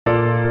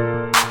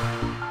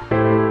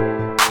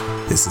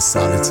This is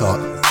Solid Talk.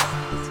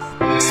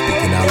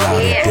 Speaking out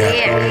loud in depth.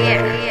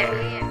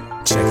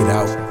 Check it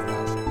out.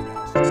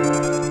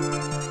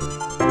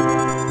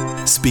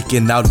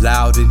 Speaking out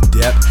loud in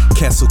depth.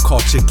 Cancel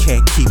culture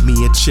can't keep me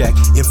in check.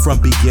 And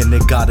from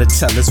beginning, gotta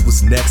tell us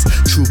what's next.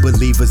 True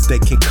believers, they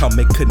can come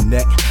and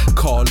connect.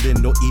 Call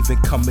in or even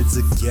come as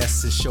a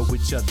guest and show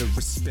each other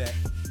respect.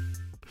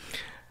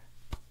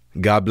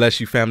 God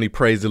bless you, family.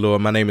 Praise the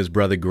Lord. My name is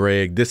Brother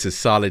Greg. This is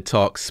Solid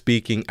Talk,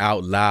 speaking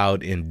out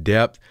loud in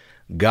depth.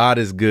 God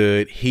is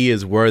good. He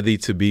is worthy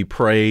to be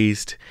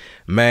praised.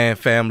 Man,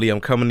 family,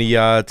 I'm coming to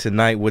y'all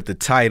tonight with the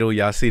title.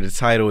 Y'all see the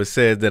title. It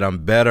says that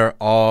I'm better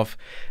off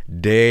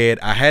dead.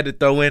 I had to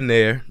throw in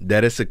there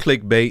that it's a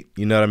clickbait.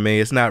 You know what I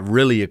mean? It's not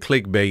really a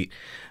clickbait,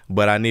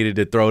 but I needed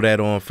to throw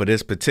that on for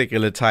this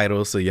particular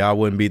title so y'all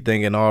wouldn't be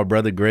thinking, oh,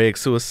 Brother Greg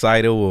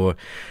suicidal or,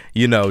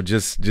 you know,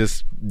 just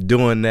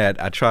doing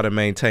that. I try to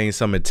maintain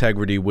some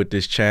integrity with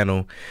this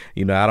channel.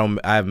 You know,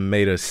 I haven't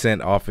made a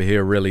cent off of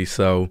here really,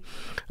 so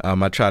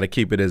I try to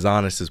keep it as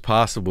honest as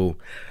possible.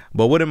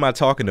 But what am I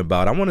talking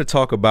about? I want to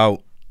talk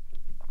about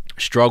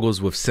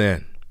struggles with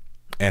sin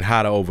and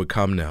how to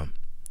overcome them.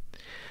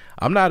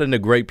 I'm not in a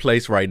great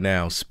place right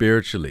now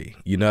spiritually.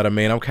 You know what I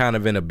mean? I'm kind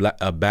of in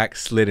a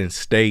backslidden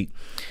state.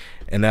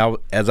 And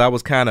as I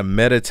was kind of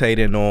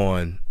meditating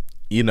on,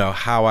 you know,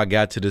 how I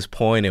got to this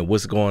point and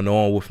what's going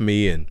on with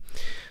me and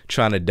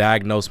trying to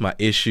diagnose my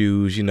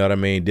issues, you know what I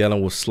mean?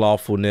 Dealing with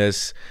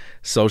slothfulness,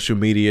 social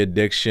media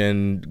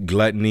addiction,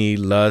 gluttony,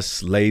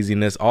 lust,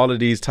 laziness, all of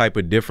these type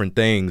of different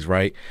things,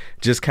 right?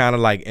 Just kind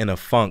of like in a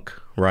funk,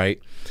 right?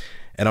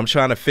 And I'm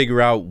trying to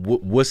figure out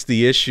what's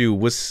the issue?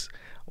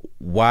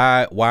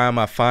 Why am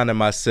I finding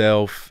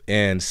myself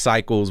in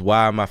cycles?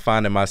 Why am I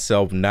finding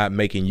myself not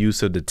making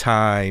use of the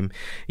time?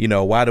 You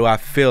know, why do I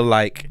feel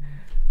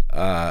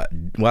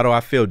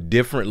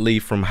differently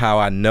from how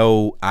I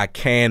know I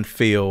can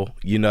feel?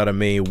 You know what I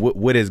mean?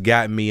 What has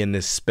got me in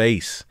this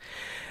space?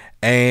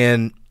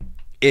 And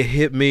it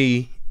hit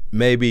me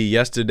maybe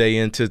yesterday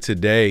into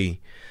today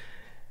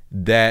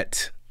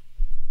that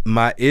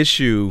my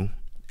issue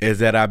is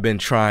that I've been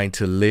trying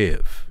to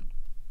live.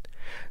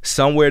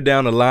 Somewhere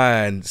down the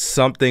line,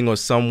 something or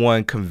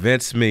someone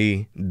convinced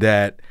me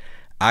that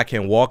I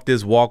can walk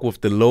this walk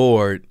with the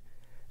Lord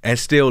and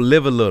still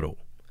live a little.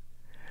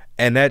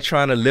 And that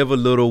trying to live a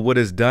little, what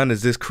it's done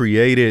is this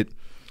created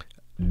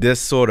this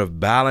sort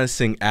of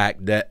balancing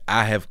act that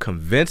I have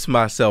convinced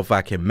myself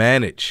I can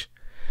manage.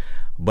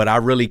 But I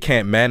really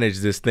can't manage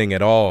this thing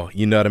at all.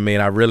 You know what I mean?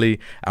 I really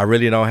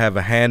don't have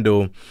a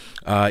handle.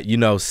 You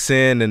know,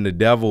 sin and the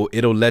devil,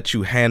 it'll let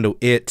you handle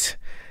it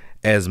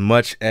as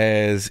much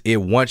as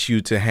it wants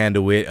you to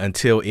handle it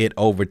until it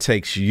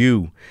overtakes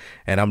you.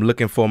 And I'm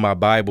looking for my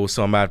Bible,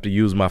 so I'm gonna have to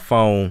use my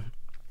phone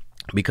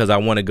because I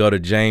want to go to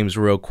James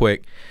real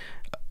quick,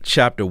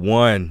 chapter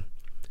 1,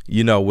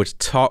 you know, which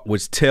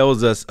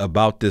tells us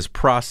about this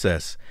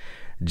process.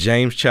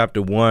 James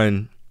chapter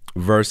 1,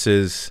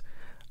 verses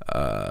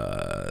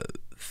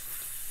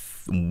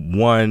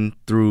 1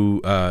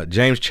 through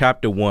James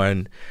chapter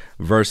 1,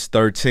 verse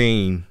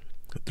 13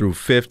 through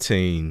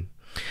 15.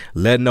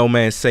 Let no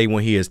man say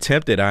when he is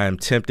tempted, I am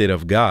tempted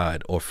of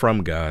God or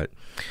from God.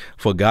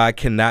 For God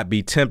cannot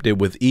be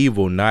tempted with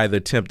evil, neither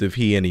tempteth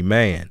he any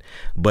man.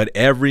 But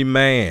every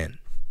man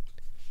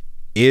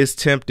is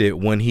tempted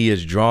when he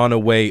is drawn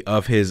away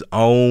of his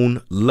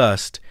own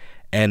lust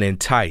and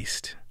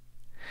enticed.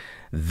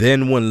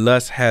 Then when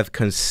lust hath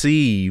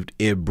conceived,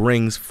 it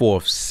brings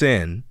forth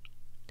sin.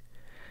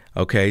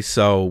 Okay,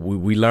 so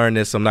we learn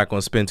this. I'm not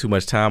going to spend too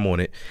much time on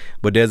it,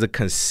 but there's a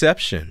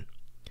conception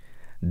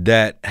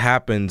that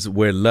happens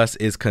where lust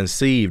is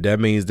conceived. That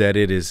means that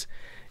it is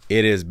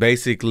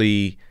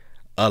basically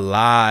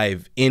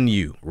alive in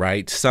you,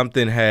 right?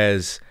 Something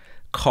has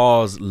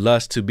caused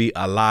lust to be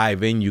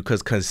alive in you,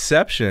 because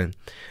conception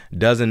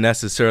doesn't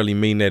necessarily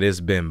mean that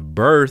it's been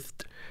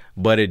birthed,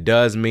 but it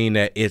does mean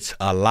that it's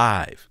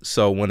alive.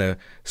 So when a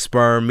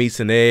sperm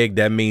meets an egg,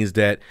 that means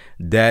that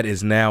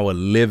is now a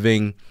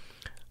living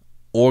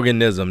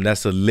organism.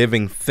 That's a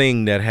living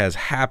thing that has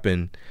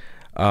happened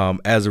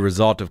as a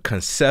result of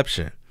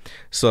conception.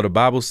 So the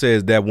Bible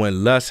says that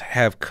when lust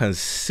has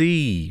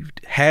conceived,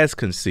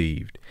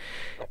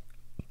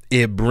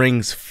 it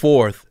brings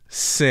forth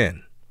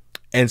sin.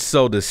 And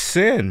so the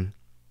sin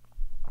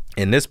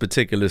in this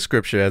particular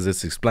scripture, as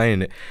it's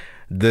explaining it,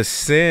 the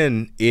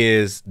sin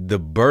is the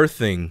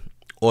birthing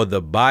or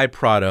the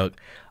byproduct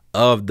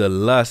of the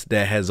lust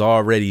that has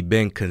already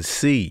been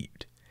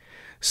conceived.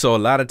 So a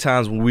lot of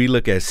times when we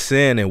look at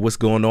sin and what's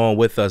going on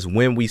with us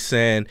when we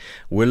sin,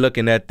 we're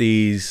looking at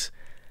these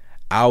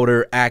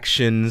outer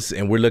actions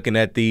and we're looking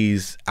at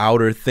these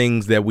outer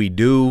things that we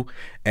do.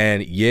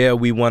 And yeah,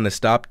 we want to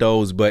stop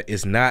those, but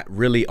it's not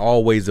really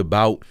always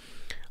about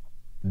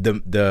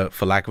the,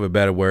 for lack of a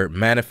better word,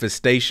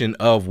 manifestation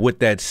of what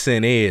that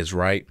sin is,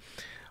 right?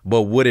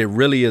 But what it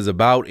really is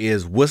about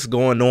is what's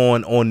going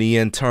on the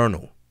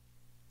internal.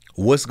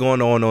 What's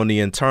going on the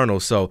internal?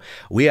 So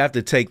we have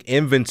to take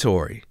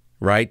inventory,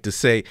 right? To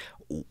say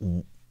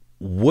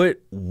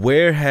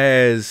where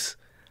has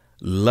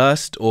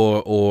lust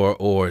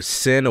or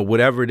sin or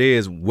whatever it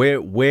is,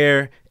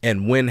 where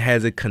and when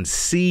has it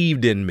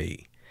conceived in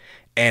me?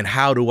 And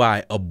how do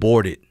I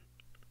abort it?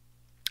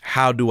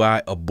 How do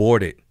I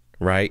abort it?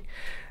 Right?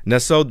 Now,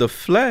 so the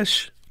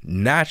flesh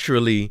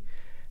naturally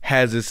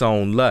has its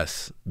own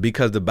lust,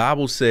 because the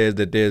Bible says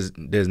that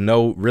there's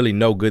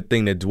no good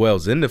thing that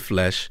dwells in the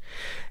flesh.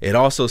 It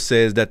also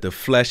says that the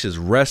flesh is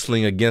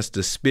wrestling against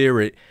the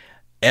spirit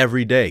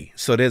every day.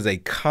 So there's a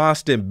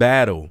constant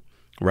battle,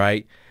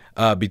 right,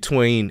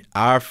 between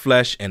our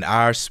flesh and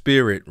our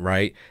spirit,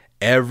 right,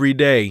 every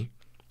day.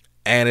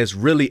 And it's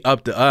really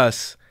up to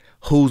us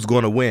who's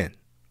going to win.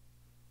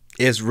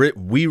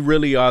 We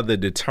really are the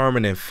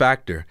determining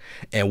factor.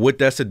 And what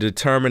that's a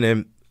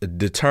determination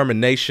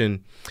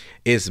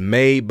is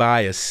made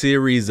by a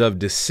series of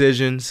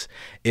decisions,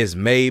 is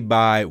made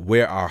by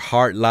where our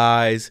heart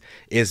lies,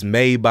 is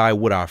made by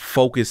what our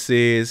focus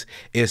is,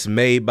 it's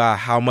made by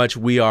how much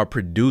we are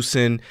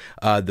producing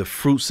the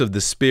fruits of the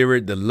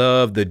spirit, the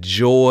love, the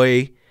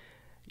joy,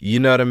 you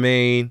know what I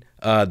mean?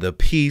 The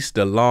peace,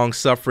 the long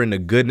suffering, the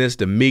goodness,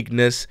 the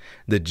meekness,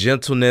 the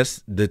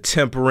gentleness, the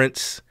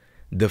temperance,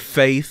 the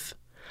faith.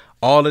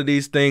 All of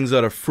these things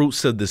are the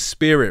fruits of the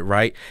spirit,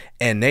 right?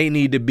 And they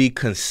need to be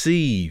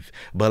conceived.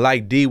 But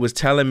like D was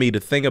telling me, the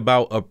thing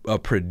about a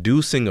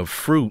producing of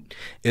fruit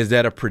is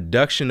that a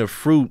production of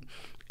fruit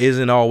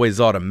isn't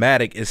always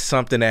automatic. It's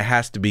something that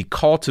has to be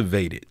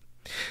cultivated.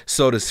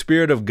 So the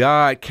Spirit of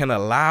God can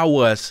allow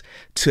us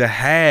to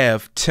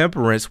have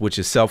temperance, which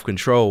is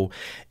self-control.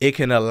 It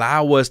can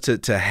allow us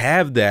to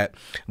have that.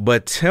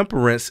 But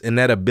temperance, and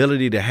that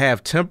ability to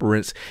have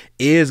temperance,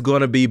 is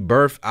going to be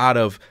birthed out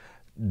of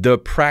the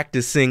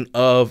practicing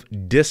of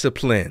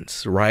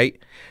disciplines, right?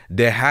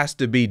 There has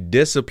to be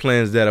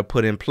disciplines that are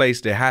put in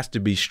place. There has to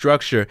be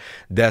structure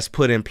that's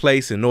put in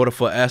place in order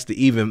for us to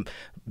even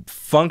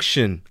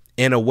function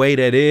in a way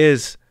that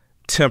is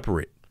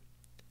temperate.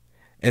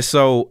 And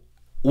so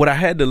what I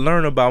had to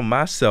learn about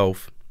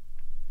myself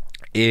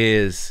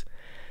is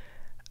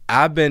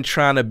I've been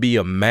trying to be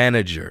a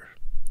manager.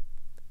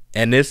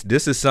 And this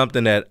is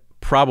something that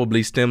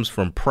probably stems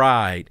from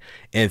pride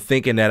and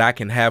thinking that I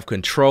can have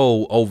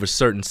control over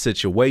certain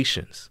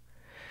situations.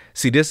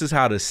 See, this is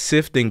how the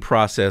sifting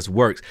process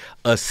works.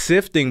 A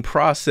sifting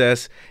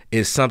process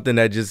is something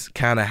that just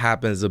kind of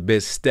happens a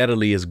bit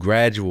steadily, is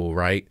gradual,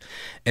 right?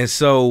 And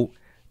so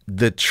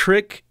the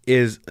trick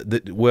is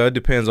well, it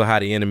depends on how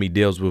the enemy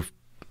deals with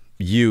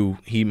you.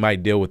 He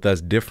might deal with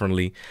us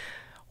differently.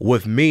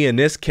 With me, in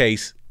this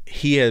case,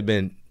 he had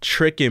been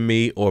tricking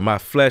me, or my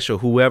flesh or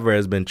whoever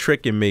has been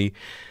tricking me,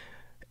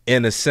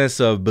 in a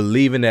sense of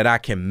believing that I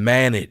can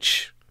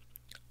manage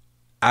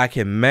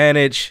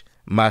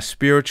my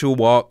spiritual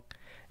walk,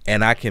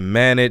 and I can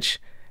manage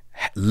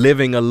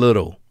living a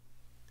little.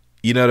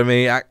 You know what I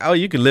mean?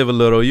 You can live a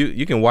little.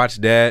 You can watch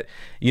that.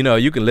 You know,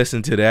 you can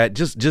listen to that.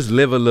 Just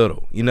live a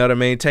little. You know what I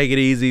mean? Take it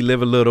easy,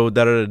 live a little,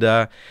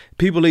 da-da-da-da.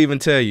 People even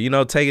tell you,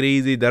 take it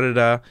easy,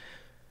 da-da-da.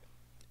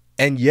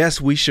 And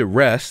yes, we should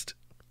rest,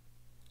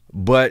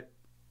 but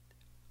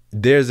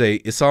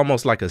it's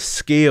almost like a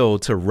skill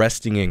to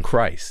resting in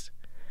Christ,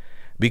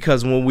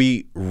 because when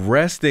we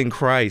rest in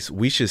Christ,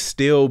 we should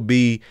still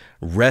be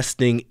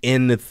resting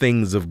in the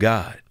things of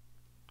God.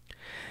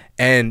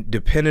 And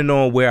depending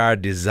on where our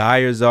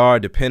desires are,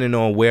 depending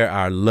on where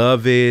our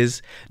love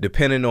is,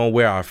 depending on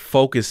where our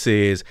focus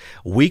is,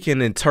 we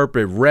can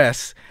interpret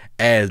rest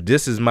as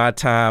this is my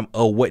time,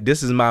 or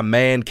this is my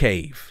man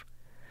cave.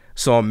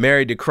 So I'm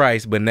married to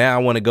Christ, but now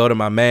I want to go to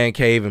my man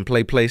cave and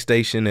play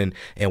PlayStation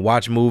and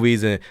watch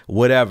movies and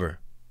whatever.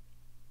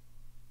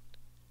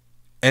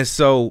 And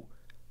so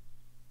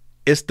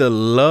it's the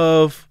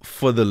love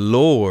for the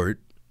Lord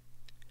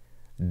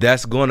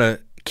that's going to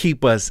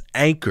keep us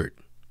anchored,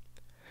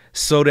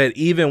 so that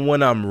even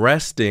when I'm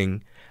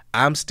resting,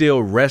 I'm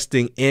still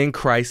resting in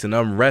Christ, and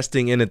I'm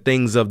resting in the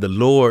things of the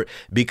Lord,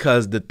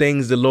 because the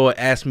things the Lord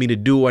asked me to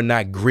do are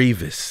not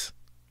grievous.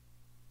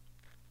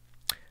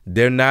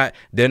 They're not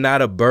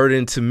a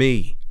burden to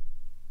me.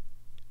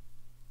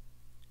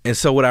 And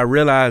so what I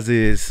realize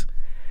is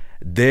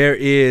there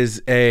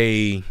is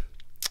a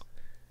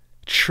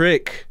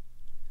trick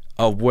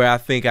of where I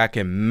think I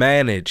can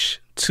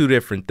manage two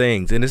different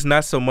things. And it's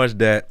not so much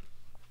that,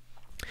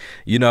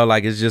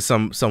 like it's just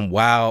some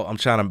wild, I'm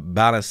trying to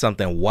balance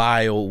something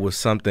wild with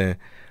something,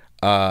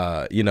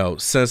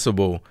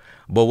 sensible.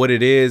 But what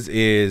it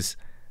is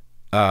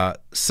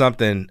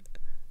something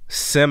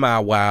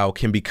semi-wild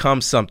can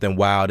become something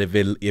wild if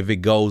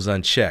it goes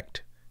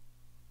unchecked.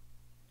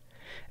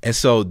 And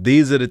so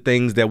these are the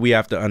things that we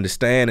have to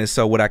understand. And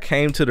so what I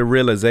came to the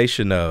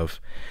realization of,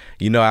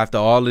 after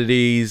all of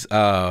these,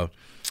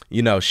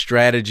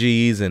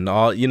 strategies and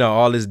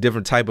all this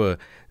different type of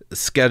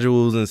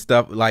schedules and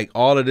stuff, like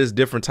all of this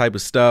different type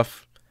of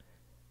stuff,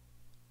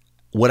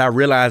 what I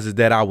realized is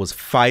that I was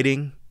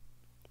fighting.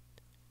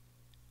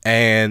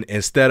 And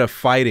instead of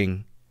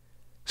fighting,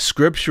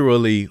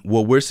 scripturally,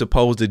 what we're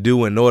supposed to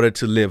do in order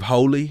to live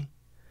holy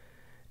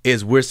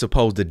is we're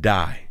supposed to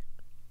die.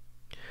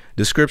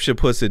 The scripture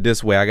puts it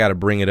this way. I got to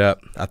bring it up.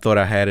 I thought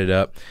I had it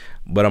up.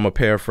 but I'm going to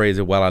paraphrase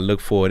it while I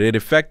look for it. It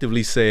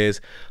effectively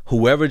says,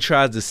 whoever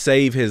tries to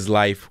save his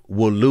life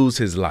will lose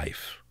his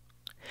life.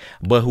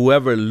 But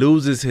whoever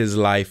loses his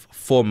life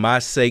for my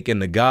sake in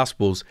the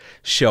Gospels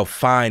shall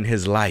find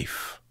his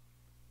life.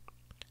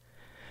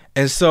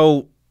 And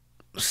so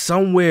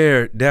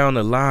somewhere down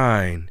the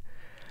line,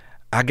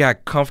 I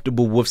got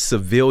comfortable with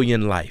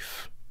civilian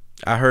life.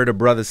 I heard a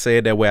brother say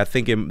it that way. I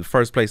think in the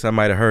first place I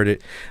might have heard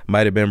it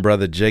might have been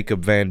Brother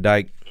Jacob Van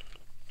Dyke,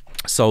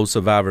 Soul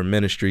Survivor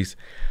Ministries.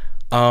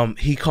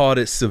 He called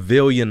it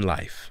civilian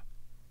life.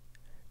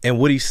 And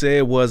what he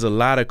said was a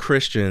lot of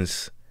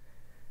Christians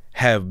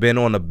have been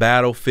on the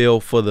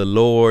battlefield for the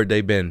Lord.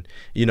 They've been,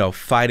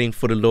 fighting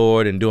for the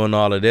Lord and doing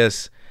all of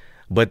this,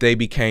 but they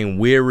became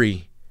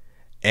weary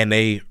and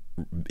they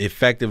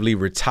effectively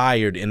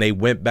retired and they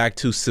went back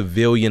to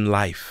civilian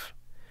life.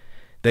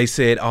 They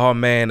said, oh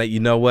man, you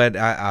know what?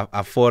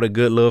 I fought a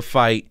good little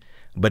fight,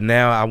 but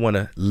now I want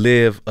to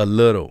live a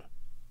little.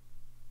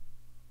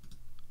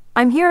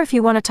 I'm here if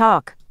you want to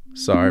talk.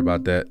 Sorry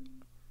about that.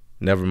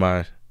 Never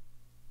mind.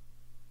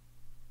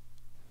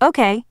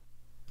 Okay.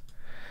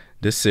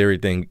 This Siri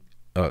thing,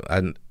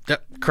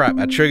 crap,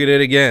 I triggered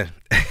it again.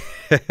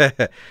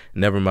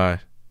 Never mind.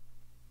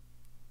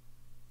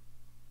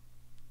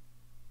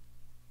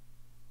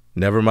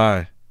 Never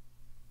mind.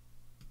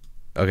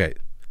 Okay,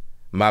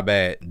 my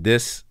bad.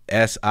 This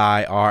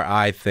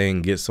SIRI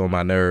thing gets on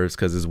my nerves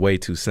because it's way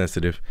too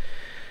sensitive.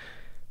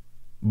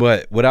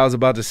 But what I was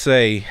about to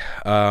say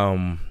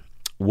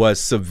was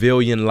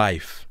civilian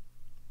life.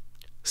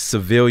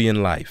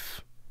 Civilian life.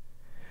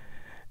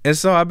 And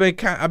so I've been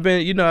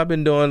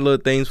doing little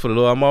things for the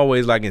Lord. I'm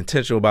always like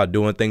intentional about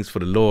doing things for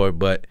the Lord,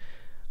 but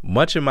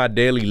much of my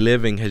daily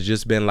living has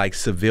just been like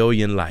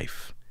civilian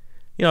life.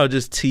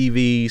 Just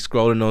TV,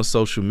 scrolling on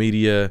social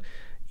media,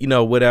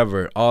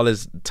 whatever, all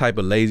this type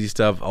of lazy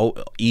stuff,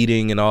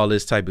 eating and all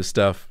this type of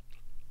stuff.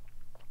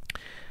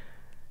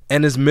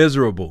 And it's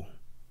miserable.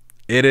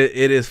 It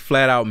is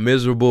flat out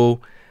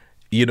miserable.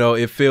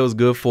 It feels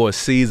good for a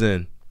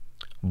season,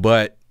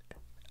 but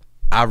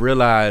I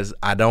realize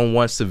I don't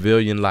want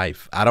civilian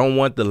life. I don't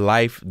want the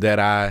life that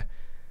I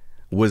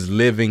was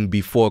living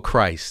before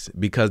Christ,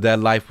 because that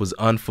life was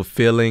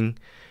unfulfilling.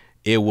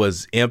 It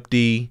was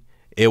empty.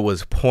 It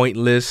was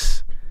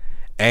pointless.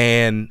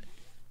 And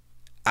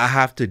I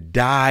have to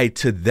die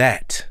to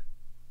that.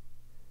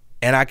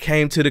 And I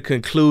came to the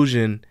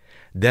conclusion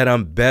that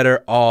I'm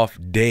better off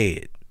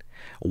dead.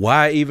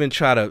 Why even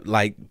try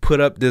to put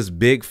up this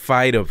big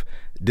fight of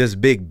this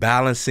big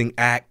balancing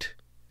act,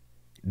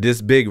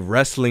 this big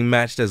wrestling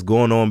match that's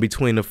going on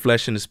between the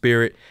flesh and the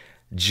spirit?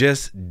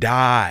 Just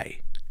die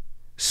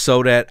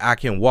so that I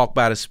can walk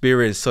by the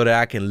Spirit and so that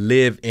I can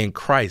live in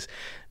Christ.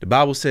 The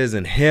Bible says,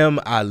 in him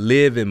I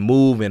live and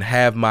move and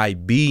have my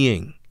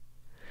being.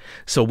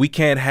 So we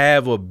can't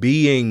have a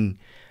being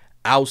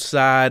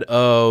outside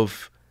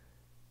of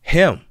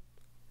him,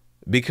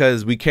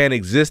 because we can't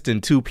exist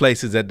in two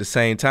places at the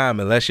same time,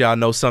 unless y'all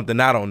know something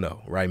I don't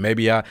know, right?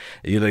 Maybe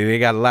they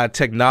got a lot of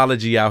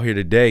technology out here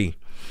today.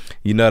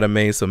 You know what I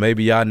mean? So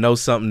maybe y'all know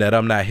something that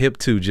I'm not hip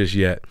to just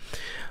yet.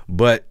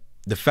 But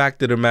the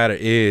fact of the matter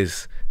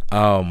is,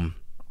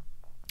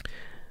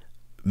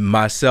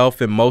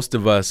 myself and most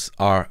of us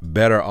are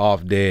better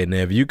off dead. Now,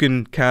 if you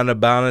can kind of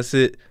balance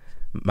it,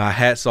 my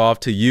hat's off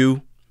to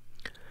you.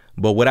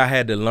 But what I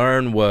had to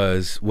learn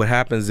was, what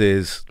happens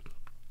is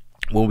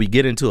when we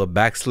get into a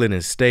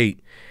backslidden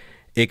state,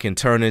 it can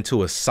turn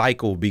into a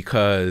cycle,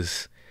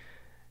 because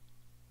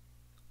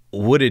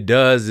what it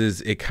does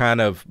is it kind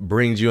of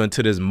brings you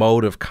into this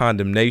mode of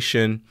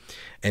condemnation,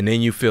 and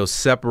then you feel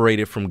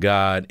separated from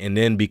God. And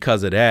then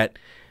because of that,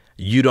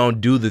 you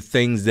don't do the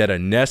things that are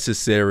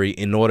necessary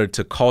in order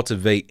to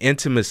cultivate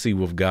intimacy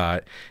with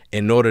God,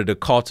 in order to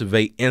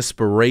cultivate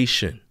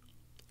inspiration,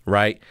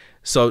 right?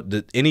 So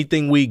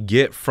anything we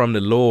get from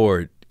the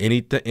Lord,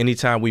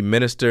 anytime we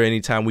minister,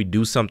 anytime we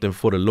do something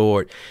for the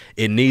Lord,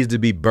 it needs to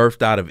be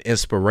birthed out of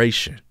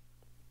inspiration.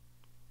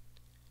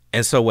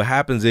 And so what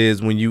happens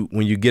is when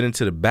you get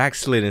into the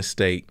backslidden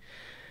state,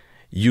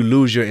 you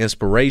lose your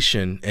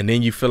inspiration, and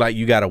then you feel like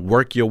you got to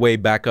work your way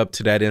back up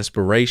to that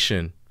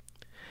inspiration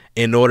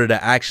in order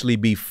to actually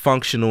be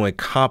functional and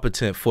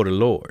competent for the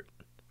Lord.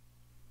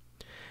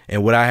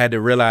 And what I had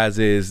to realize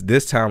is,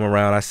 this time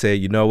around, I said,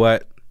 you know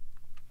what?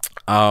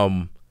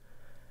 What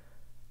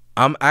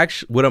I'm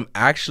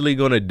actually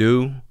going to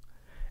do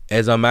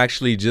is I'm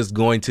actually just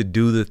going to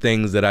do the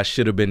things that I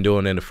should have been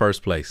doing in the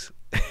first place.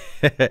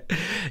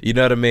 You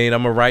know what I mean?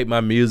 I'm gonna write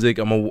my music.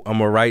 I'm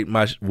gonna write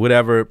my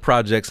whatever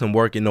projects I'm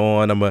working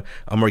on. I'm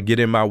gonna get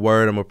in my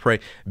word. I'm gonna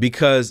pray,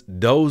 because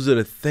those are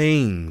the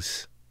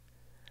things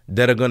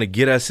that are gonna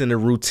get us in the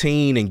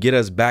routine and get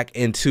us back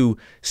into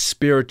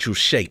spiritual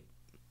shape.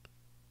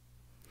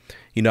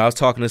 I was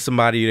talking to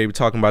somebody. They were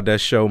talking about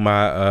that show,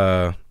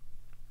 my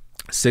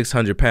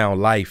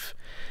 600-Pound Life,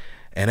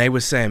 and they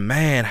were saying,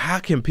 man, how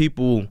can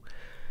people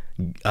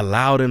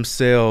allow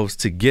themselves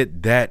to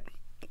get that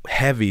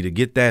heavy, to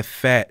get that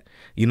fat?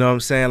 You know what I'm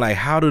saying? Like,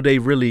 how do they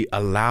really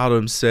allow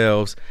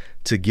themselves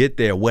to get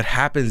there? What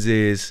happens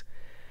is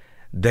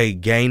they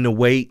gain the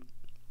weight.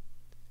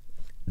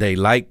 They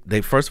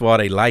first of all,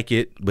 they like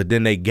it, but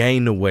then they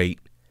gain the weight,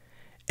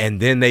 and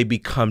then they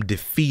become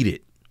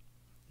defeated.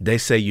 They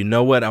say, you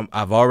know what?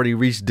 I've already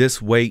reached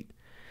this weight.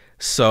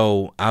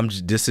 So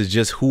this is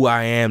just who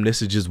I am.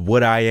 This is just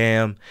what I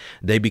am.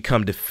 They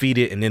become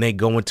defeated, and then they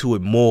go into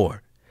it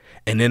more,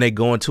 and then they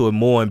go into it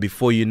more. And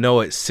before you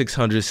know it,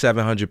 600,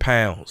 700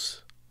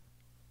 pounds.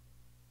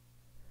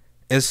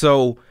 And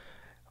so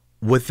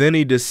with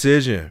any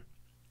decision,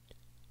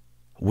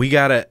 we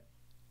gotta,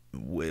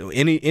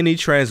 any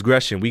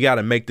transgression, we got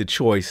to make the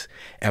choice.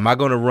 Am I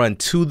going to run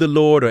to the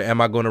Lord, or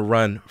am I going to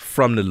run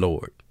from the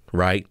Lord?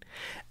 Right?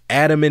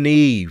 Adam and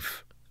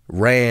Eve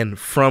ran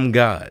from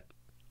God,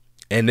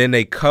 and then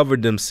they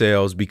covered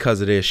themselves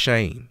because of their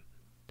shame.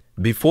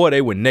 Before,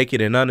 they were naked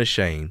and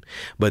unashamed,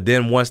 but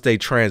then once they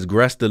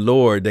transgressed the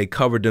Lord, they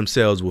covered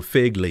themselves with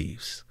fig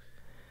leaves.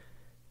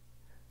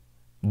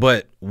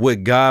 But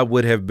what God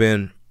would have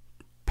been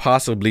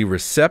possibly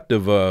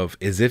receptive of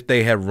is if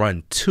they had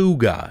run to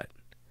God.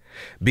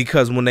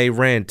 Because when they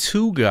ran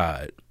to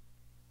God,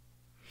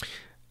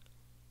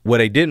 well,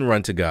 they didn't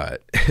run to God,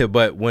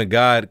 but when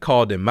God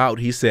called them out,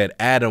 he said,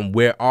 Adam,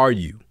 where are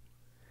you?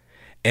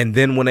 And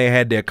then when they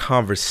had their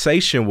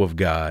conversation with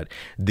God,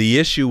 the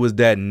issue was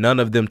that none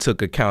of them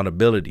took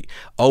accountability.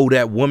 Oh,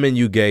 that woman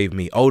you gave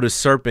me. Oh, the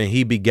serpent,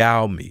 he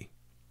beguiled me.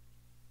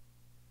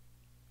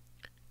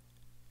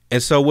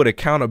 And so what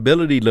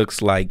accountability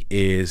looks like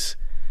is,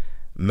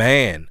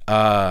 man,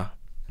 I'm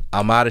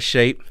out of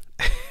shape.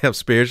 I'm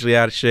spiritually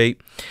out of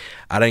shape.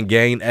 I done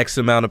gained X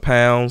amount of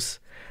pounds.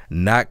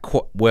 Not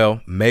quite,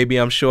 well, maybe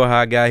I'm sure how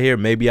I got here.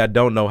 Maybe I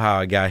don't know how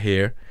I got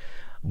here,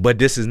 but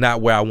this is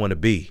not where I want to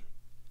be.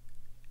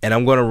 And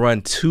I'm going to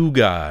run to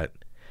God,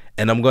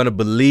 and I'm going to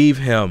believe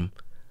him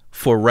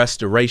for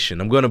restoration.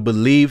 I'm going to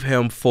believe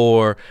him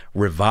for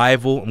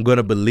revival. I'm going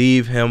to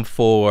believe him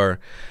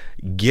for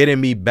getting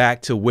me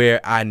back to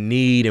where I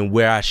need and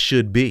where I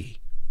should be.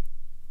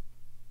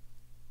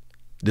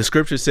 The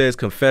scripture says,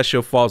 confess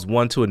your faults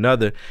one to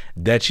another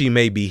that ye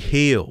may be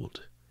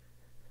healed.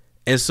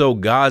 And so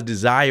God's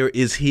desire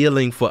is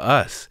healing for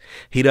us.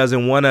 He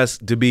doesn't want us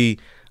to be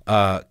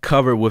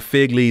covered with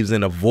fig leaves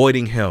and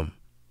avoiding him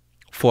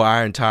for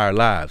our entire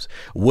lives.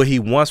 What he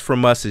wants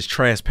from us is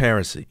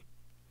transparency.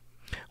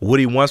 What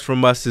he wants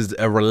from us is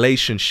a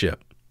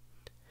relationship.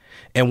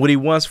 And what he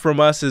wants from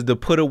us is to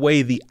put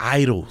away the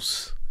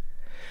idols,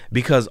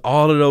 because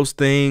all of those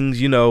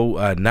things,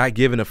 not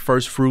giving the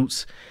first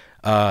fruits,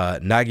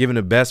 not giving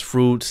the best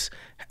fruits,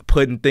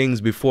 putting things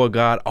before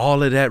God,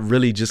 all of that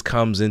really just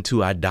comes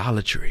into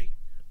idolatry.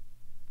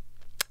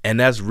 And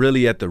that's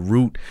really at the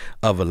root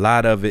of a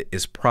lot of it,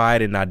 is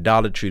pride and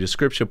idolatry. The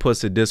scripture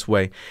puts it this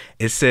way.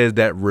 It says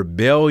that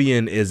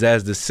rebellion is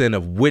as the sin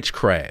of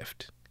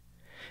witchcraft.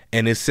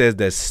 And it says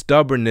that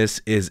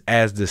stubbornness is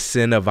as the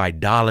sin of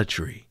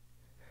idolatry.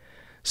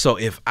 So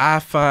if I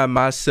find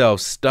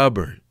myself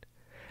stubborn,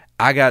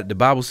 the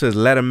Bible says,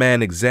 let a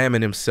man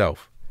examine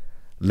himself.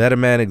 Let a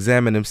man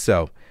examine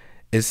himself.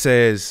 It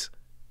says,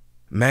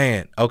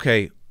 man,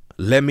 okay,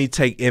 let me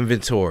take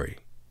inventory.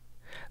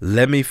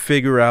 Let me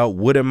figure out,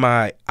 what am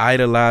I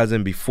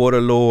idolizing before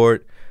the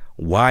Lord?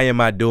 Why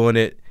am I doing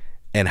it?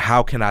 And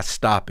how can I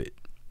stop it?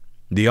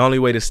 The only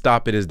way to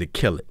stop it is to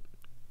kill it.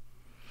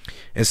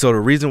 And so the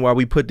reason why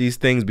we put these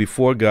things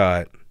before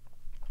God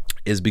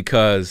is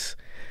because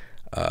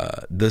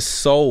the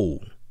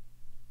soul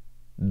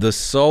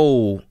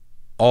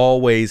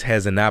always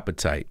has an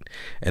appetite.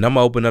 And I'm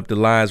gonna open up the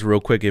lines real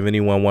quick if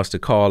anyone wants to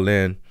call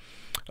in.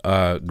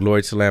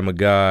 Glory to the Lamb of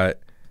God.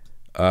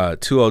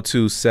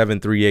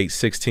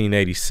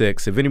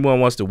 202-738-1686. If anyone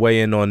wants to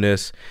weigh in on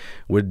this,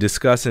 we're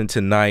discussing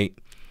tonight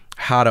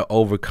how to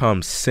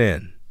overcome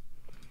sin.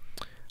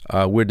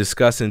 We're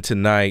discussing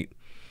tonight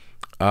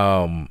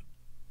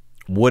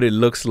what it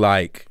looks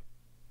like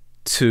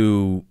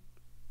to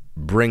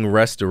bring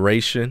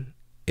restoration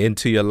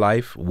into your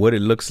life, what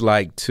it looks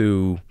like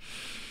to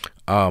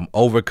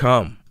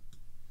overcome,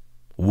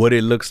 what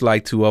it looks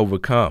like to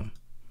overcome.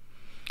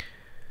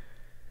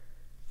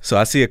 So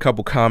I see a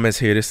couple comments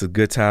here. This is a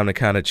good time to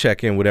kind of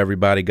check in with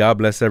everybody. God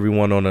bless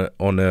everyone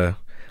on the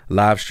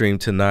live stream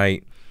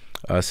tonight.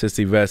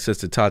 Sister Yvette,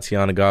 Sister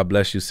Tatiana, God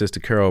bless you. Sister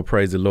Carol,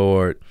 praise the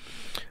Lord.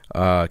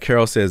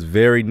 Carol says,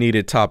 very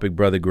needed topic,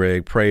 Brother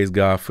Greg. Praise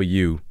God for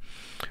you.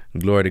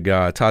 Glory to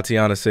God.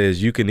 Tatiana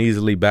says, you can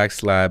easily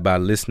backslide by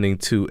listening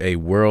to a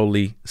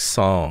worldly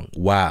song.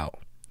 Wow.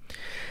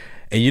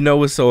 And you know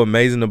what's so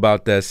amazing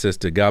about that,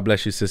 sister? God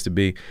bless you, Sister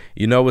B.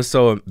 You know what's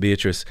so,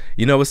 Beatrice,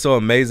 you know what's so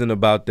amazing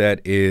about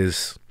that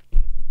is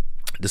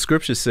the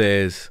scripture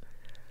says,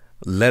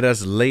 let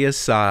us lay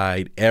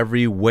aside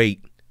every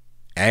weight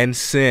and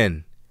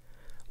sin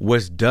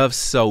which doth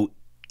so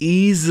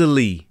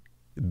easily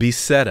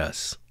beset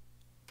us.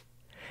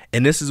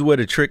 And this is where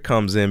the trick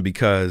comes in,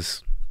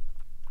 because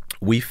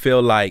we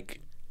feel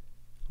like,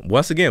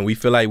 once again, we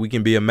feel like we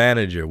can be a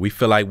manager. We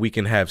feel like we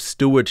can have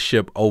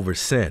stewardship over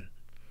sin.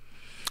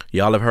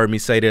 Y'all have heard me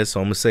say this,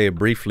 so I'm going to say it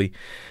briefly.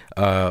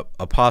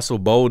 Apostle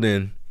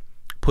Bolden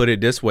put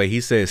it this way.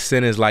 He says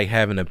sin is like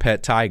having a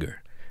pet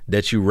tiger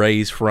that you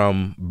raise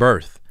from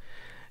birth.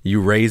 You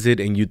raise it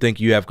and you think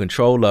you have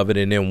control of it.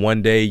 And then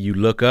one day you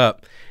look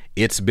up,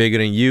 it's bigger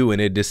than you,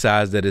 and it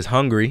decides that it's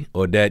hungry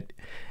or that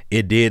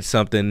it did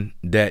something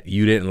that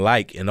you didn't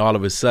like. And all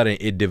of a sudden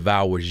it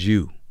devours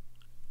you.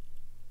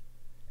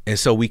 And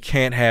so we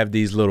can't have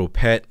these little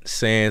pet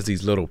sins,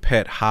 these little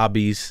pet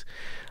hobbies,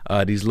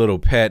 these little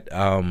pet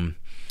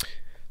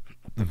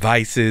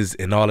vices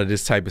and all of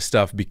this type of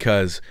stuff,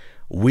 because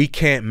we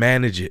can't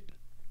manage it.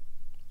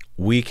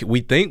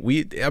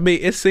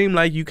 It seemed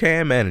like you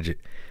can manage it,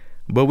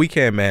 but we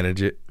can't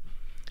manage it.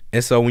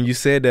 And so when you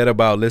said that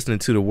about listening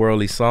to the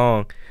worldly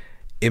song,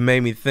 it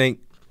made me think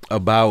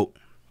about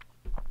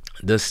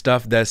the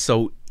stuff that's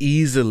so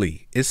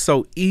easily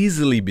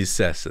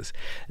besets us.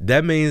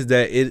 That means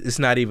that it's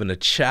not even a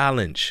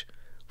challenge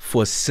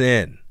for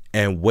sin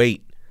and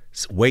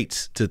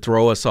weights to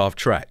throw us off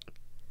track.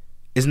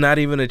 It's not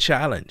even a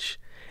challenge.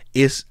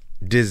 It's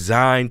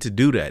designed to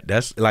do that.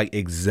 That's like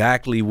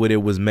exactly what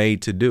it was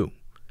made to do.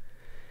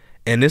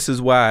 And this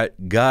is why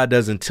God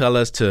doesn't tell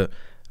us to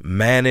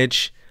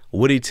manage.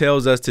 What he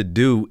tells us to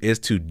do is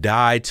to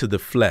die to the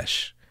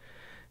flesh.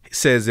 He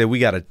says that we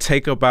got to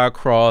take up our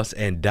cross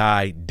and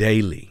die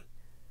daily.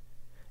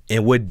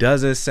 And what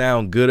doesn't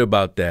sound good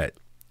about that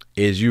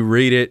is you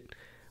read it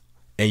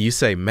and you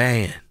say,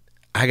 man,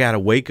 I got to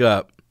wake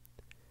up.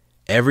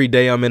 Every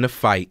day I'm in a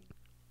fight.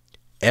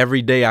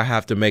 Every day I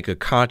have to make a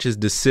conscious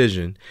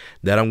decision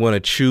that I'm going to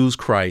choose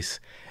Christ.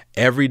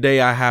 Every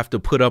day I have to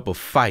put up a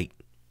fight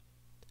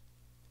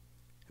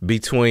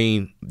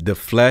between the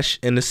flesh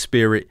and the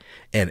spirit.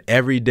 And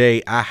every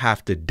day I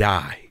have to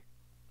die.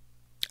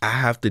 I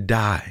have to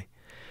die.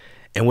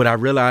 And what I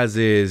realize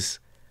is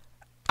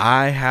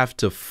I have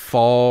to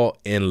fall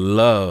in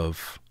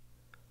love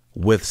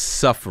with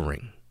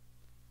suffering.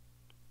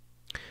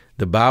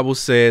 The Bible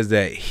says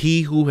that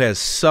he who has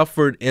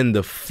suffered in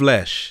the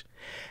flesh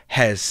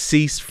has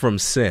ceased from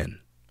sin.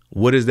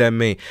 What does that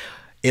mean?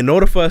 In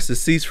order for us to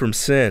cease from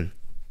sin,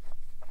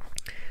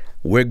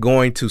 we're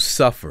going to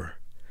suffer,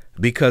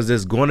 because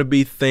there's going to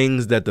be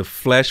things that the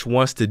flesh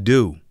wants to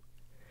do.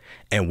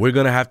 And we're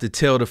going to have to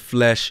tell the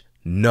flesh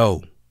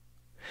no.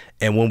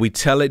 And when we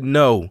tell it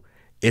no,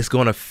 it's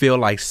going to feel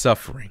like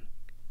suffering.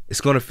 It's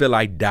going to feel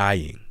like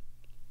dying.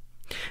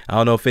 I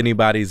don't know if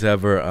anybody's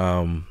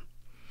ever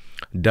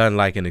done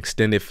like an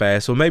extended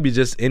fast, or maybe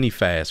just any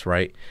fast,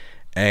 right?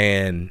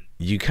 And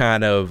you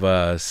kind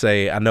of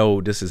say, I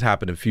know this has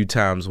happened a few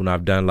times when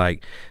I've done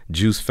like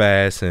juice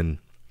fast and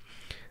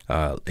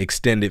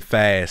extended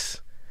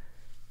fast.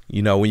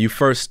 You know, when you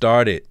first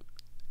started,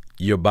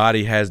 your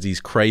body has these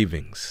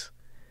cravings,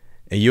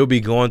 and you'll be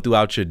going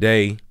throughout your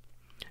day.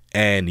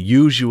 And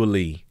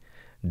usually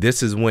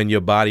this is when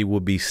your body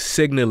will be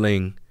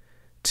signaling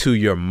to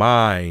your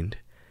mind,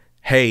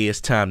 hey,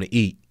 it's time to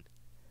eat.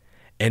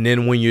 And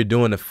then when you're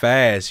doing the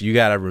fast, you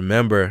got to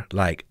remember,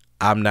 like,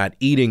 I'm not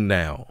eating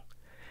now.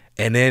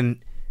 And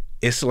then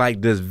it's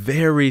like this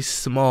very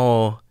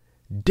small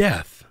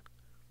death.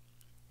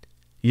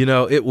 You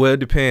know, it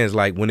depends.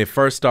 Like when it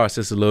first starts,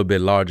 it's a little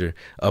bit larger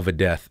of a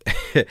death.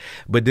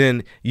 But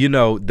then, you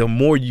know, the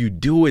more you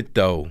do it,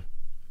 though,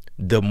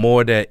 the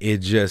more that it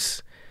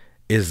just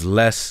is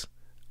less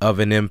of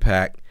an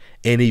impact.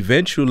 And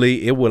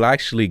eventually it will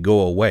actually go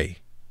away.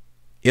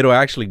 It'll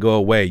actually go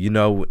away. You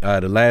know,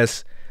 the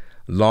last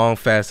long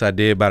fast I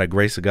did, by the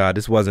grace of God,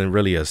 this wasn't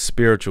really a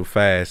spiritual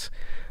fast,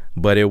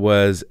 but it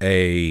was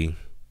I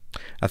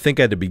think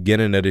at the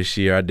beginning of this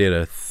year, I did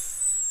a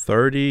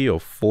 30 or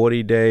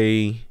 40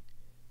 day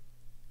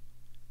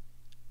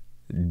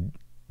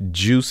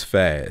juice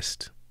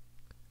fast.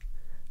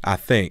 I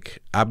think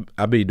I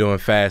be doing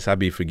fast. I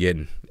be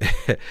forgetting,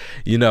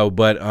 you know,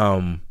 but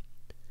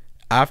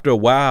after a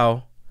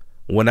while,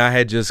 when I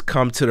had just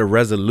come to the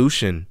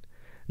resolution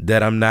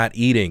that I'm not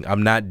eating,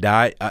 I'm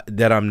dying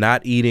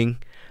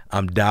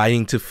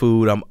to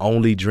food. I'm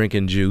only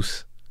drinking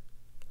juice.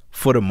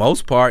 For the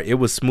most part, it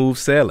was smooth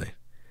sailing.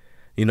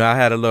 You know, I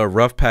had a little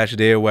rough patch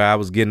there where I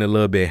was getting a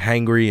little bit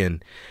hangry,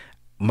 and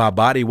my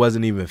body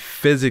wasn't even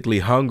physically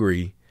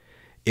hungry.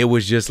 It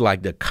was just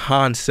like the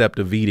concept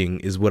of eating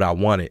is what I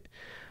wanted.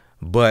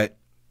 But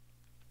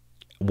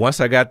once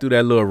I got through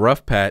that little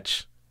rough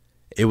patch,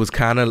 it was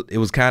kind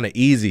of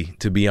easy,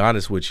 to be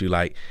honest with you.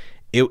 Like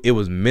it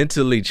was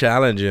mentally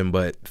challenging,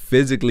 but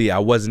physically I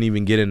wasn't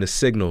even getting the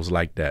signals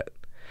like that.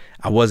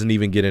 I wasn't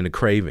even getting the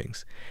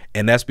cravings.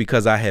 And that's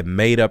because I had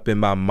made up in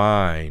my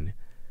mind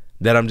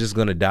that I'm just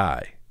going to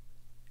die.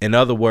 In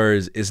other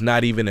words, it's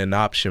not even an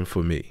option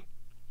for me.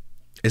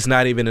 It's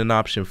not even an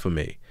option for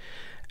me.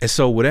 And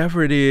so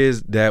whatever it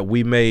is that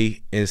we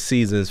may in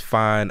seasons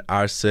find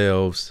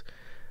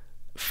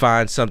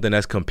something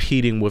that's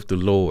competing with the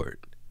Lord,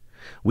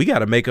 we got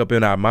to make up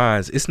in our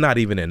minds, it's not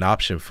even an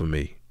option for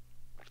me.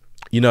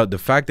 You know, the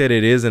fact that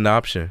it is an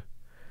option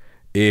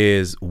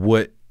is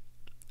what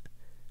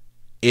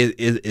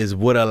is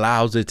what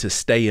allows it to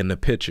stay in the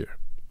picture.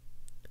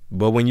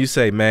 But when you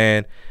say,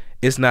 man,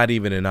 it's not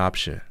even an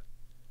option.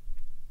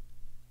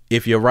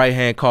 If your right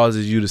hand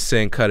causes you to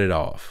sin, cut it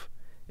off.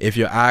 If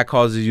your eye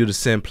causes you to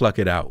sin, pluck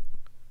it out.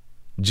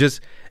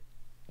 Just,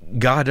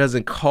 God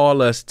doesn't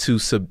call us to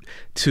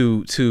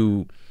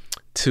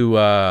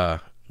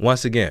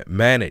once again,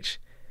 manage.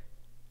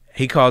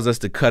 He calls us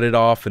to cut it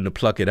off and to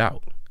pluck it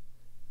out.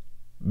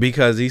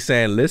 Because he's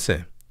saying,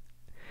 listen,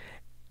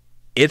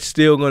 it's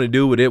still going to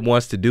do what it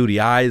wants to do. The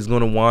eye is going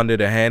to wander.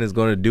 The hand is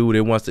going to do what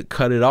it wants to.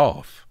 Cut it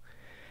off.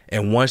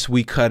 And once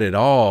we cut it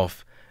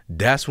off,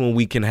 that's when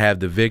we can have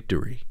the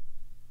victory.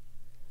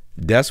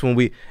 That's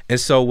when and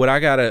so what I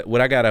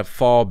gotta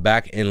fall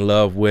back in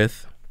love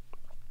with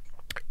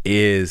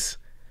is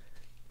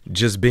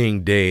just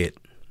being dead.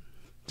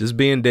 Just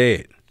being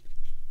dead.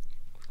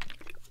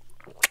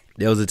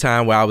 There was a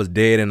time where I was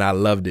dead and I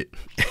loved it.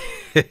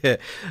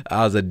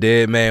 I was a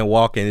dead man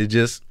walking. It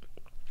just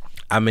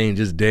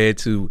dead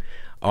to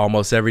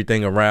almost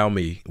everything around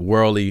me,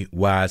 worldly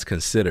wise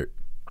considered.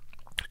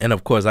 And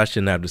of course, I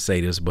shouldn't have to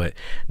say this, but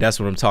that's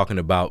what I'm talking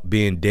about,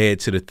 being dead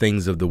to the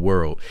things of the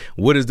world.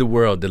 What is the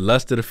world? The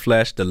lust of the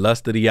flesh, the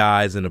lust of the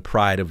eyes, and the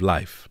pride of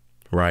life,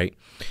 right?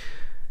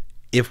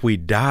 If we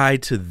die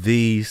to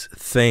these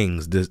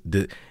things,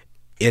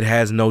 it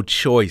has no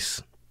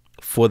choice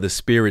for the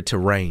spirit to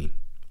reign.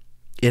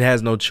 It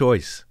has no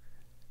choice.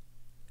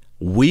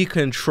 We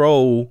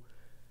control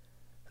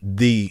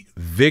the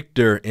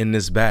victor in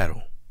this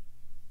battle.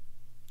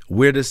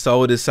 We're the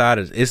sole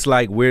deciders. It's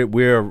like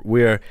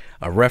we're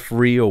a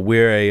referee, or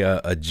we're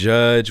a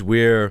judge.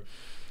 We're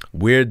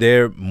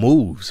their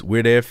moves.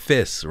 We're their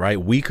fists,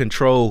 right? We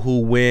control who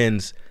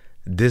wins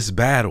this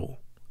battle,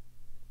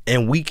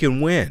 and we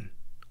can win.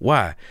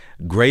 Why?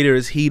 Greater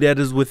is he that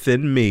is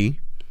within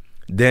me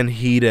than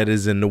he that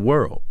is in the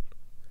world.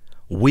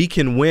 We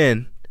can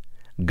win.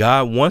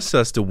 God wants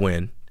us to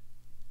win,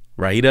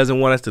 right? He doesn't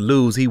want us to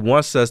lose. He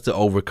wants us to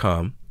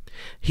overcome.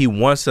 He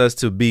wants us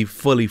to be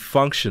fully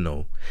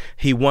functional.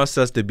 He wants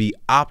us to be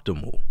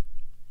optimal.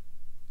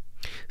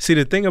 See,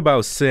 the thing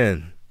about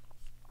sin,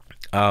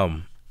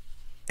 and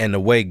the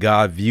way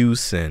God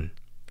views sin,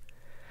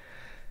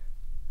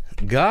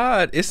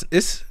 God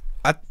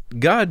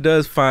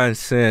does find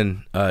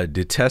sin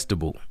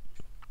detestable,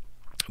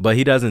 but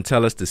he doesn't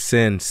tell us to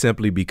sin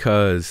simply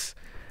because,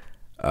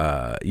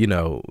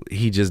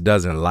 he just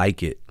doesn't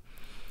like it.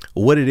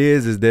 What it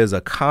is there's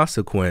a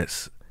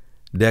consequence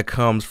that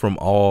comes from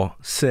all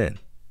sin.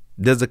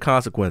 There's a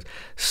consequence.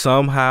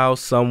 Somehow,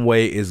 some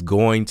way is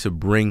going to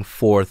bring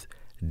forth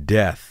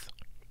death.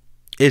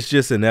 It's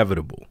just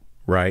inevitable,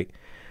 right?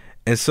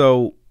 And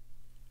so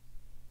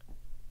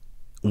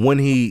when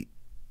he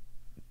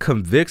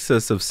convicts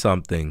us of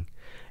something,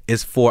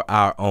 it's for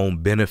our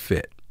own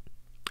benefit.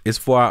 It's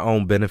for our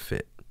own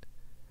benefit.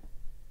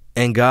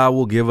 And God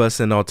will give us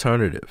an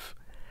alternative.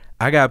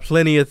 I got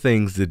plenty of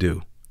things to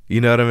do. You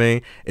know what I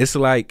mean? It's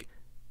like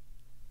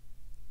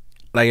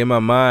in my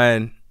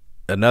mind,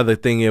 another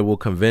thing it will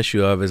convince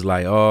you of is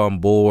like, oh, I'm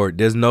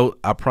bored.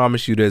 I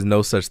promise you there's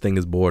no such thing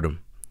as boredom.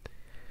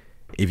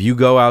 If you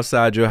go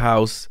outside your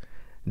house,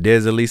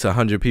 there's at least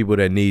 100 people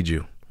that need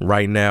you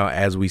right now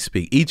as we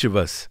speak. Each of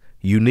us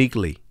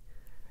uniquely,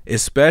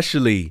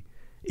 especially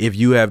if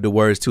you have the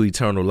words to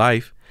eternal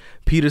life.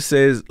 Peter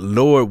says,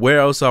 Lord, where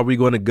else are we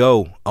going to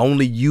go?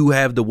 Only you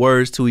have the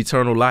words to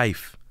eternal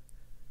life.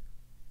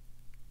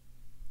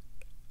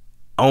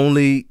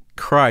 Only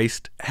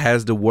Christ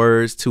has the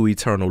words to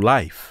eternal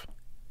life.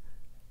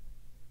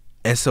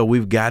 And so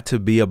we've got to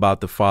be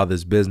about the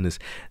Father's business.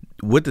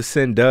 What the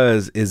sin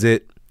does is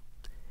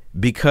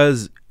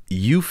because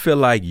you feel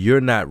like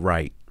you're not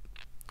right,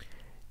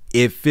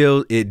 it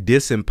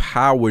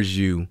disempowers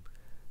you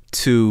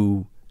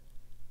to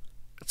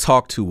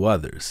talk to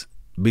others.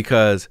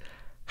 Because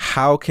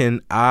how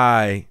can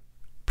I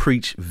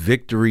preach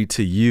victory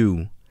to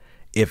you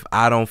if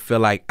I don't feel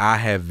like I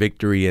have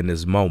victory in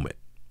this moment?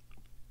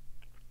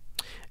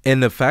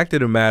 And the fact of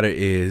the matter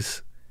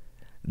is,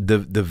 the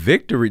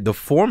victory, the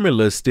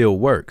formula still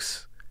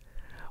works.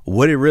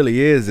 What it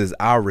really is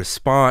our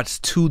response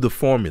to the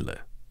formula.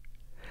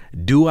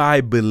 Do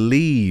I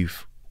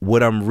believe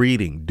what I'm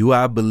reading? Do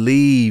I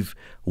believe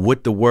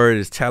what the word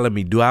is telling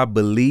me? Do I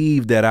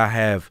believe that I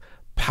have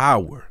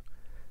power?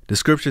 The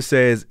scripture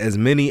says, as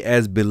many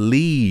as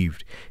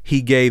believed,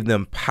 he gave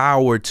them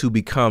power to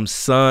become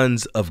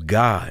sons of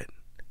God.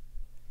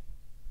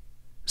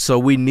 So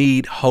we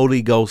need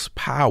Holy Ghost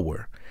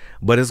power,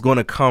 but it's going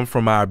to come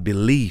from our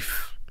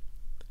belief.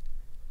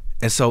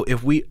 And so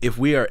if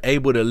we are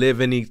able to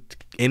live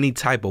any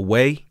type of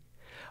way,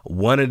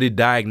 one of the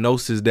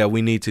diagnoses that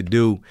we need to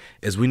do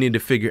is we need to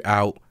figure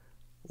out,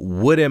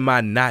 what am I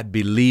not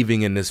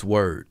believing in this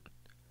word?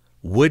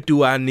 What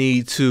do I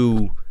need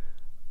to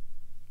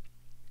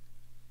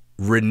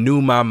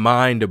renew my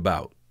mind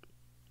about?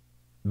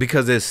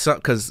 Because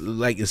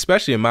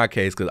especially in my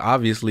case, because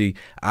obviously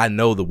I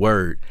know the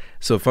word.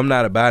 So if I'm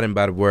not abiding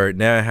by the word,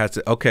 now it has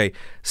to,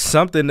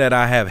 something that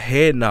I have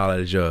head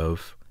knowledge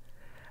of,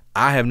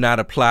 I have not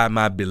applied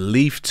my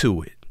belief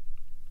to it.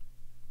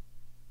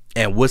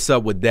 And what's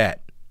up with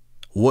that?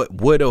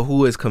 What or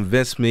who has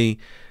convinced me,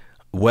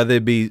 whether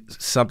it be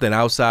something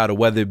outside or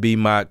whether it be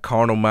my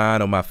carnal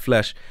mind or my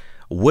flesh,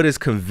 What has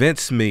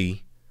convinced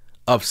me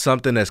of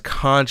something that's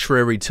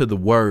contrary to the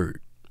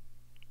word?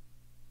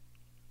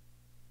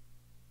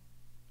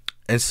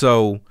 And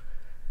so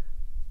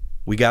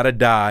we got to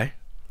die.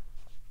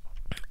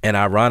 And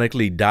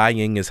ironically,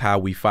 dying is how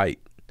we fight.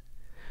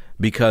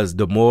 Because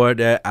the more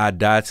that I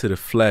die to the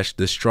flesh,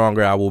 the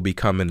stronger I will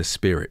become in the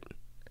spirit.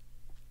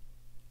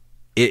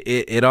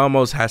 It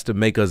almost has to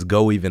make us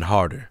go even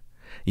harder.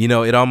 You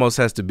know, it almost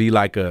has to be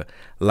like a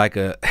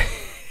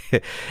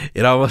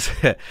it almost,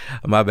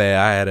 my bad,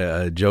 I had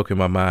a joke in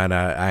my mind.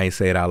 I ain't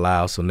say it out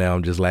loud, so now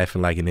I'm just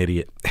laughing like an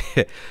idiot.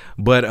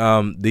 But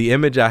the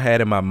image I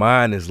had in my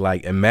mind is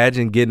like,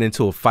 imagine getting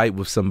into a fight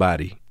with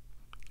somebody.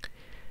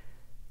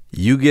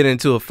 You get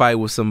into a fight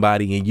with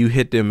somebody and you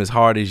hit them as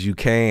hard as you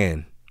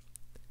can.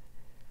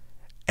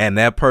 And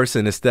that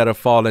person, instead of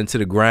falling to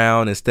the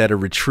ground, instead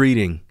of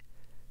retreating,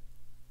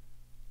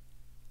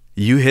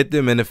 you hit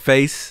them in the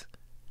face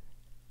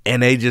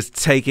and they just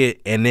take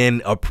it and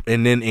then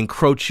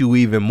encroach you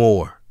even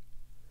more.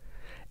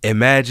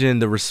 Imagine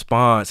the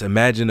response,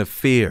 imagine the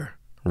fear,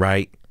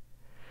 right?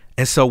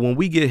 And so when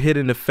we get hit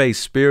in the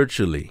face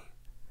spiritually,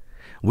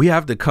 we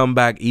have to come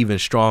back even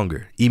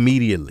stronger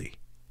immediately,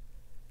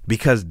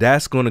 because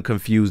that's going to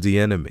confuse the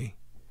enemy.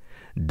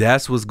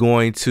 That's what's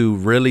going to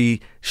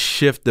really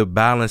shift the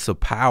balance of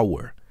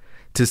power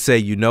to say,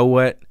 you know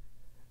what?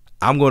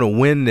 I'm going to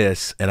win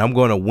this, and I'm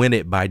going to win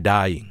it by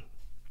dying.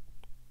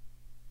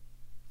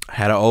 I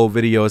had an old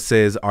video that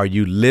says, are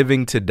you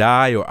living to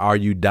die or are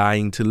you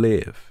dying to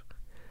live?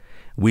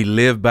 We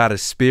live by the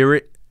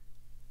Spirit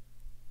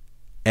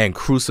and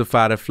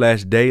crucify the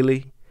flesh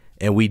daily,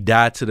 and we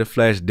die to the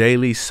flesh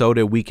daily so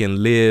that we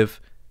can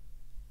live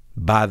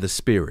by the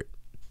Spirit.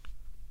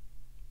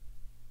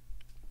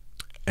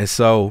 And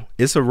so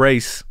it's a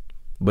race,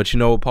 but you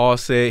know what Paul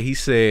said? He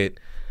said,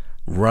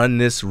 run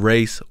this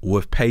race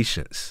with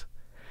patience.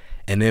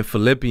 And then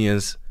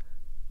Philippians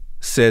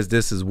says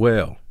this as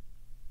well.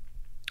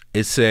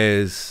 It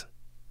says,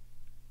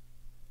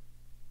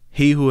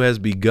 he who has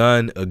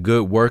begun a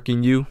good work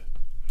in you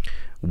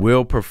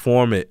will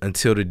perform it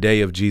until the day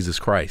of Jesus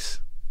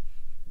Christ.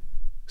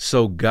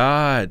 So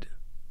God,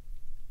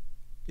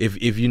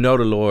 if you know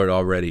the Lord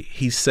already,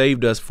 he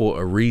saved us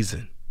for a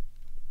reason.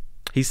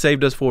 He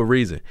saved us for a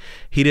reason.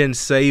 He didn't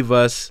save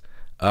us,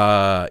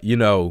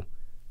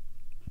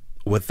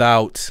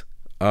 without,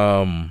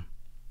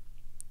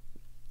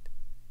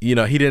 he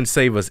didn't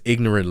save us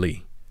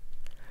ignorantly.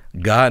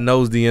 God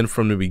knows the end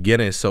from the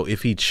beginning. So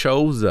if he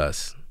chose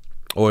us,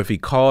 or if he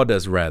called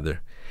us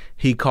rather,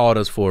 he called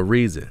us for a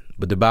reason.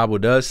 But the Bible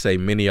does say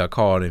many are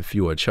called and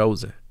few are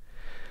chosen.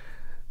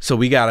 So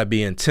we got to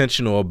be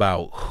intentional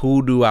about,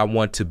 who do I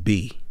want to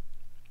be?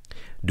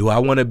 Do I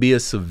want to be a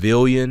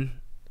civilian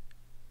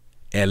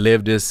and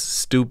live this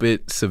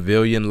stupid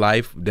civilian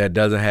life that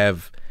doesn't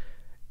have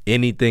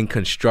anything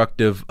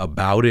constructive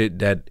about it,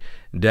 that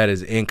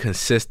is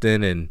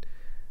inconsistent and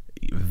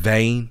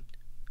vain?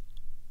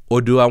 Or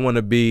do I want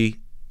to be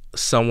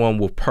someone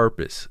with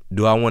purpose?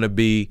 Do I want to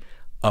be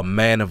a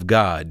man of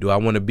God? Do I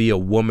want to be a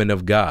woman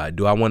of God?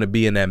 Do I want to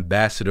be an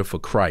ambassador for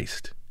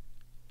Christ?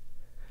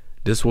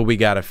 This is what we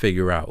got to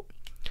figure out.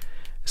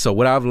 So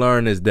what I've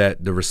learned is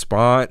that the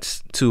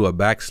response to a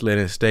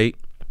backslidden state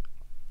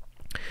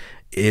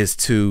is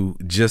to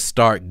just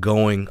start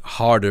going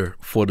harder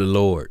for the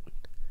Lord,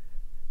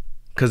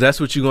 because that's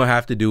what you're going to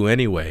have to do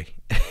anyway.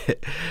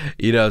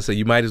 So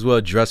you might as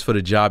well dress for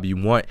the job you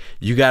want.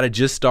 You got to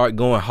just start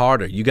going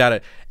harder.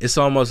 It's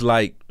almost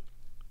like,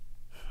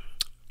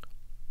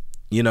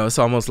 you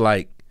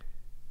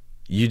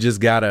just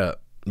gotta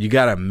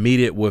meet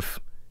it with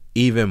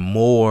even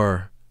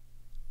more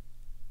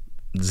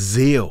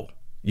zeal.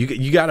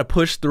 You got to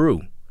push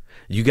through.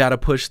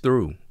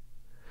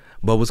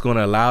 But what's going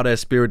to allow that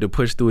spirit to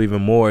push through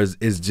even more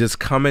is just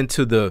coming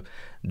to the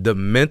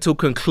mental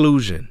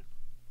conclusion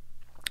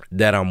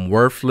that I'm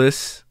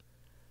worthless.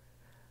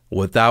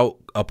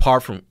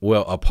 Apart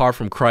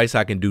from Christ,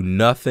 I can do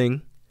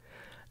nothing.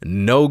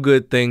 No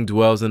good thing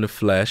dwells in the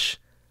flesh.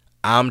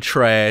 I'm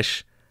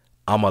trash.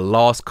 I'm a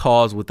lost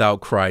cause without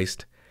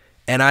Christ,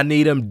 and I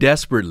need him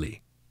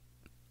desperately.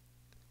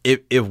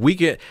 If we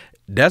can,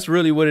 that's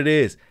really what it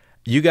is.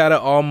 You got to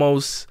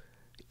almost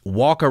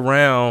walk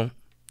around.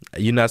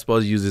 You're not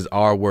supposed to use this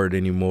R word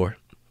anymore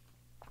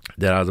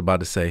that I was about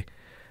to say,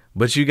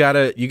 but you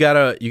gotta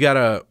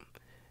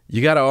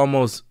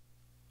almost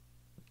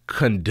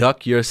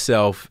conduct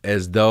yourself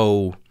as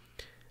though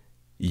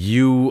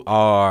you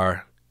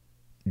are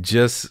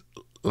just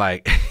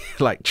like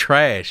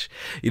trash.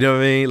 You know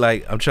what I mean?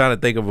 Like, I'm trying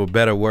to think of a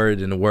better word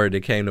than the word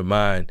that came to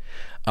mind.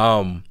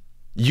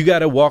 You got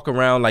to walk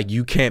around like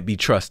you can't be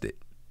trusted.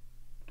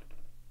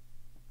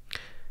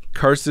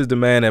 Cursed is the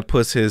man that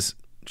puts his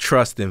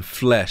trust in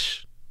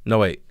flesh.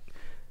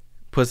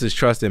 Puts his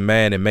trust in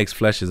man and makes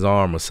flesh his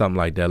arm, or something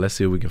like that. Let's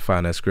see if we can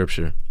find that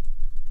scripture.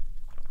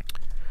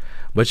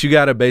 But you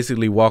got to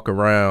basically walk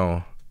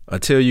around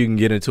until you can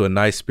get into a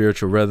nice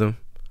spiritual rhythm.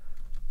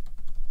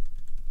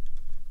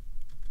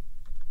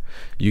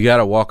 You got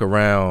to walk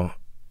around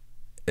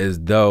as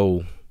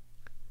though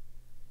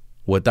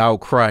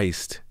Without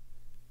Christ,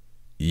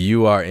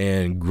 you are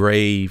in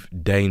grave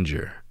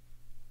danger.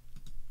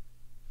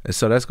 And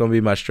so that's going to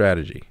be my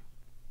strategy.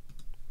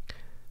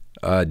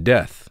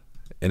 Death.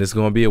 And it's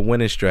going to be a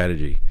winning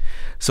strategy.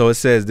 So it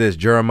says this,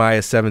 Jeremiah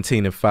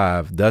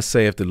 17:5, thus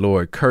saith the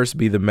Lord, cursed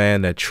be the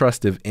man that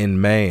trusteth in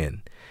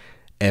man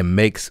and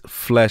makes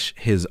flesh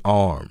his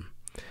arm,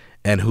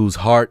 and whose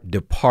heart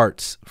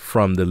departs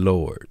from the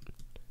Lord.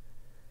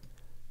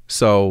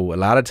 So a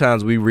lot of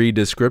times we read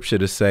the scripture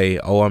to say,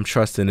 oh, I'm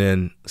trusting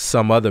in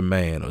some other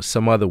man or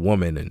some other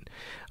woman and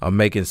I'm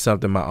making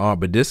something my arm.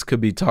 But this could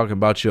be talking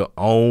about your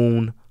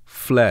own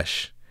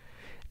flesh.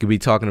 It could be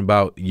talking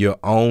about your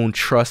own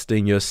trust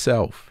in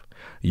yourself,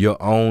 your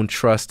own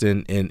trust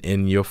in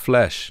your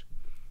flesh.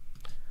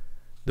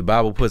 The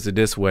Bible puts it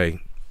this way.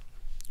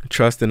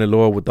 Trust in the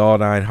Lord with all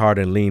thine heart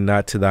and lean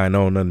not to thine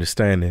own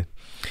understanding.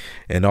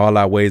 In all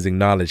thy ways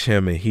acknowledge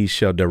him and he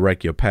shall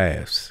direct your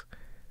paths.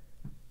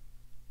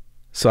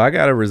 So I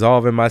got to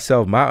resolve in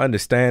myself. My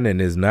understanding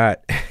is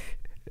not,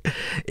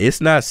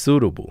 it's not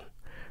suitable,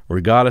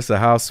 regardless of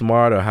how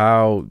smart or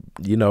how,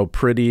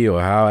 pretty or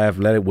how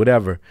athletic,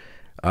 whatever.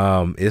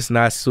 It's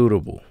not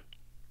suitable.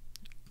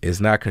 It's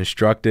not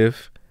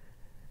constructive,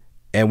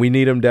 and we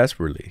need them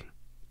desperately.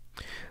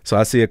 So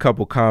I see a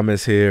couple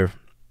comments here.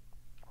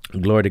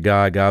 Glory to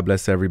God. God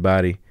bless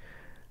everybody.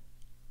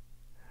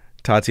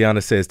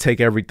 Tatiana says, take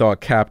every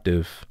thought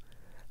captive.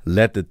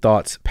 Let the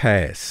thoughts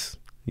pass.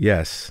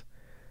 Yes.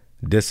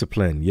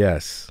 Discipline.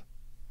 Yes.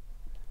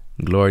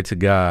 Glory to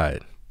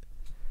God.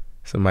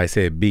 Somebody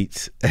said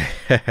beets.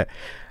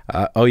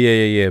 Oh,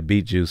 yeah.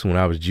 Beet juice when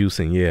I was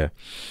juicing. Yeah.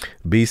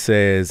 B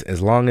says,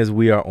 as long as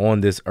we are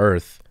on this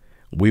earth,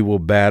 we will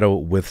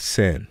battle with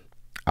sin.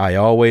 I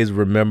always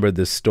remember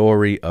the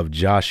story of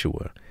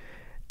Joshua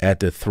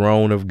at the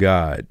throne of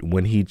God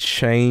when he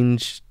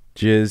changes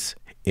his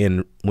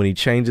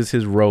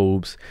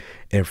robes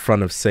in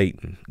front of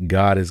Satan.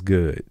 God is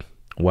good.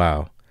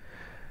 Wow.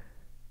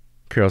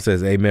 Carol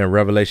says, amen.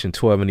 Revelation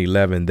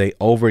 12:11. They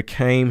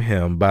overcame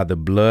him by the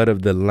blood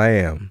of the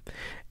Lamb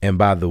and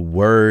by the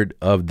word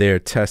of their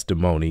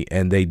testimony,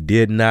 and they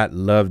did not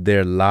love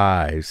their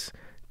lives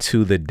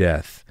to the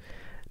death.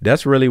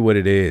 That's really what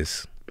it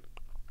is.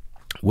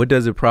 What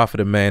does it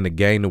profit a man to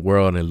gain the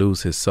world and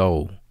lose his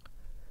soul?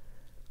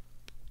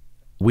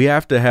 We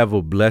have to have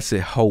a blessed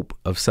hope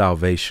of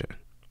salvation,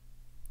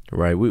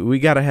 right? We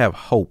got to have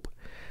hope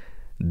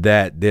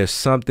that there's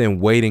something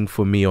waiting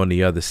for me on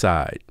the other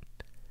side.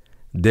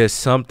 There's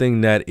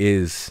something that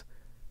is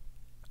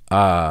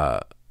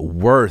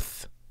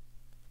worth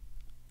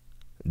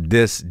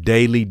this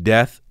daily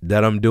death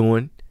that I'm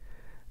doing,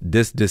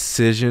 this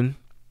decision.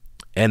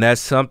 And that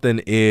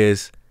something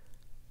is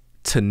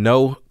to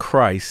know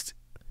Christ,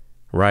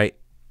 right?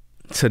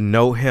 To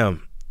know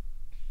him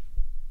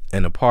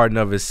and the pardon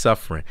of his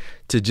suffering,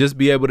 to just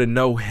be able to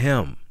know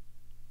him,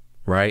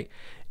 right?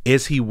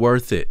 Is he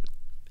worth it?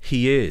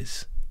 He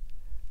is.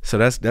 So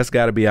that's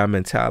got to be our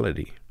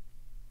mentality.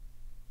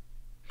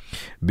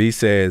 B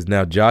says,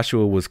 now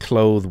Joshua was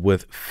clothed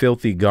with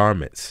filthy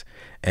garments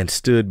and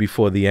stood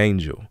before the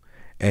angel.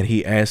 And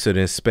he answered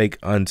and spake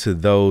unto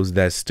those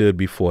that stood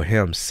before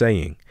him,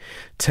 saying,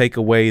 take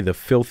away the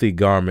filthy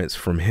garments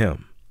from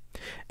him.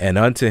 And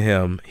unto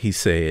him he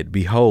said,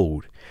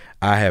 behold,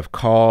 I have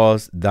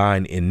caused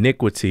thine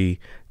iniquity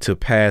to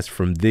pass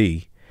from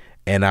thee,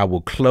 and I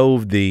will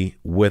clothe thee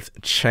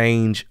with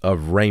change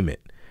of raiment.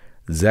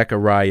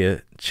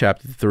 Zechariah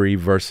chapter 3,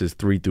 verses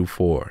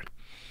 3-4.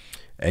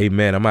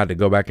 Amen. I'm about to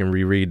go back and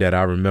reread that.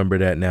 I remember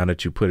that now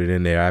that you put it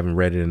in there. I haven't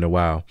read it in a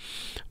while.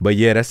 But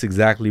yeah, that's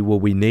exactly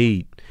what we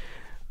need.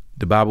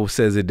 The Bible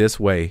says it this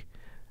way.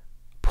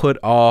 Put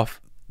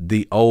off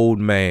the old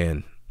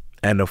man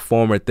and the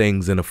former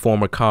things in the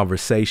former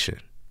conversation.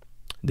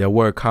 The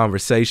word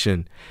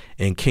conversation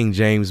in King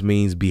James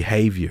means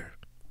behavior.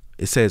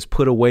 It says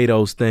put away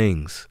those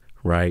things,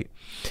 right?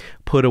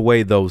 Put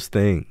away those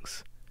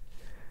things.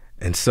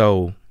 And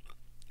so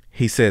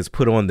he says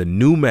put on the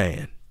new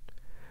man,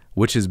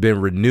 which has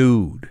been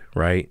renewed,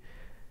 right?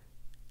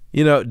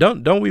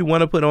 Don't we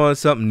want to put on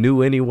something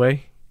new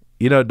anyway?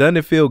 Doesn't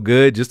it feel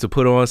good just to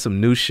put on some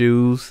new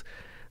shoes,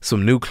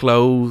 some new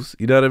clothes?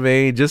 You know what I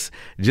mean? Just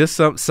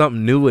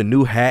something new, a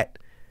new hat.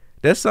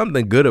 There's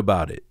something good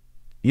about it.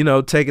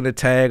 Taking the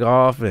tag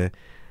off and,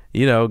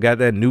 got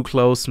that new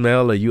clothes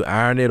smell, or you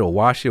iron it or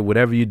wash it,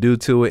 whatever you do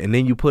to it, and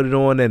then you put it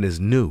on and it's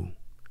new.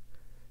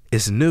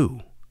 It's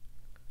new.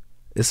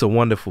 It's a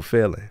wonderful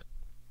feeling.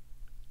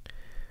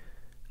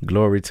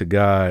 Glory to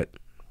God.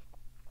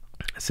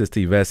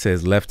 Sister Yvette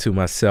says, left to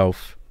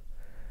myself.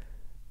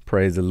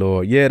 Praise the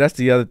Lord. Yeah, that's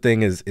the other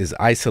thing is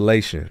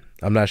isolation.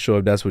 I'm not sure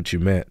if that's what you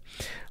meant,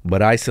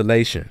 but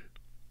isolation.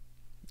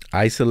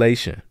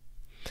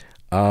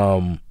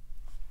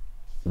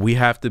 We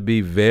have to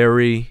be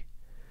very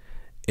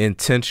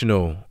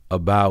intentional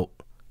about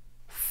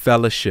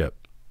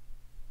fellowship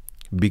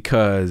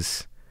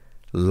because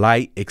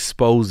light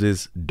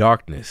exposes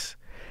darkness.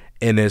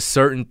 And there's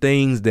certain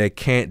things that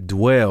can't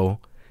dwell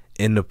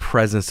in the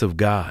presence of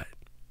God.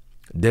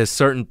 There's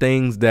certain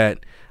things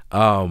that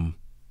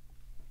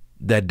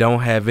that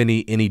don't have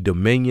any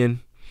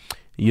dominion.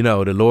 You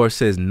know, the Lord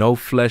says, no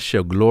flesh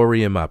shall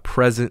glory in my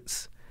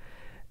presence.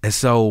 And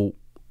so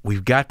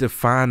we've got to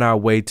find our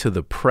way to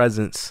the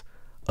presence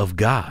of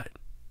God.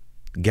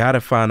 Got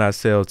to find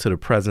ourselves to the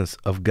presence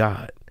of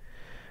God.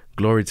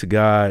 Glory to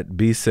God.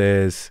 B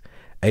says,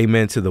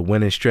 amen to the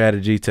winning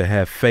strategy, to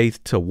have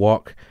faith, to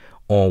walk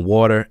on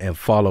water and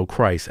follow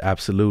Christ.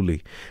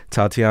 Absolutely.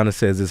 Tatiana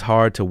says, it's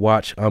hard to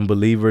watch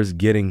unbelievers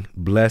getting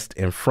blessed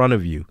in front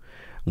of you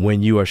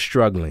when you are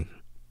struggling.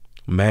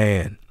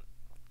 Man.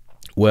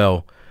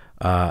 Well,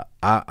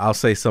 I'll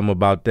say something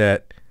about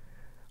that.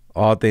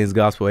 All Things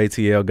Gospel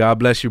ATL. God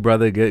bless you,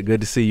 brother.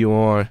 Good to see you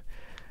on.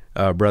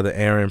 Brother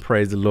Aaron,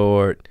 praise the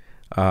Lord.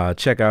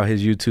 Check out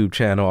his YouTube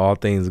channel, All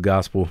Things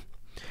Gospel.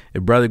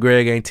 If Brother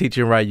Greg ain't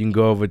teaching right, you can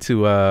go over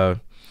to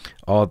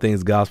All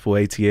Things Gospel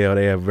ATL.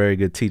 They have very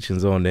good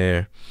teachings on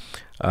there.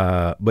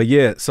 But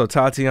yeah, so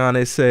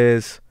Tatiana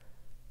says,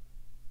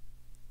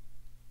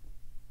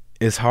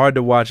 it's hard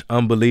to watch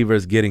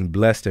unbelievers getting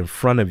blessed in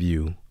front of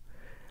you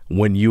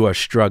when you are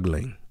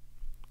struggling.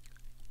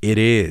 It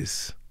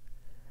is.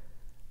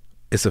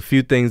 It's a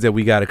few things that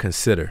we got to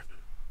consider.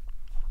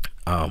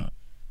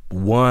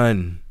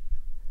 One,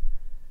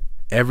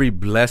 every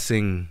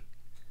blessing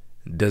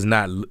is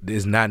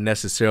not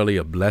necessarily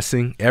a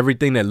blessing.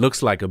 Everything that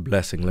looks like a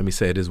blessing, let me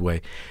say it this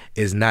way,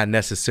 is not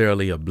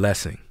necessarily a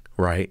blessing,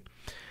 right?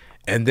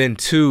 And then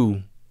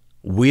two,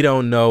 we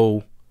don't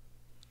know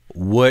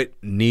what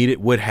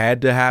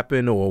had to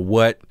happen or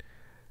what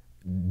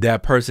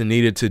that person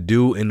needed to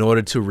do in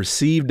order to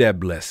receive that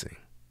blessing.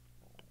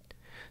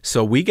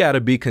 So we got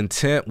to be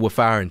content with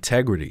our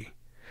integrity.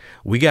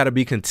 We got to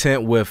be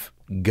content with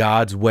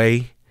God's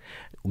way,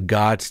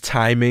 God's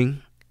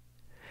timing.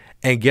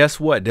 And guess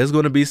what? There's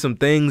going to be some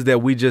things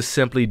that we just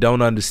simply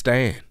don't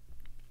understand.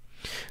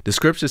 The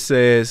scripture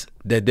says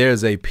that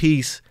there's a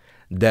peace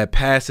that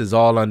passes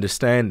all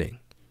understanding.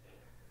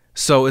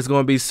 So it's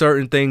going to be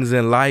certain things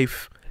in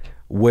life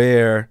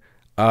where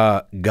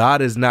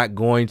God is not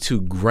going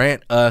to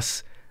grant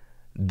us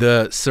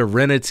the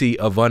serenity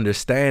of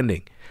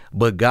understanding.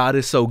 But God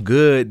is so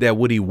good that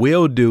what he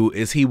will do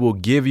is he will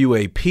give you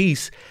a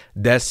peace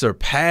that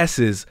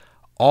surpasses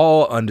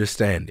all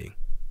understanding.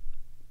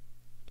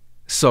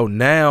 So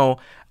now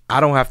I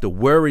don't have to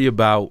worry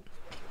about,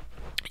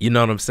 you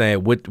know what I'm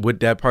saying, what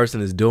that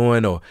person is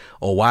doing or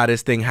why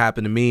this thing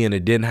happened to me and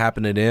it didn't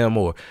happen to them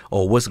or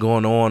what's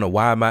going on or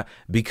why am I,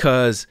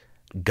 because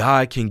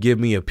God can give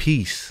me a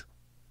peace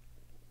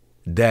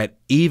that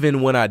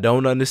even when I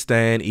don't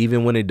understand,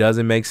 even when it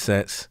doesn't make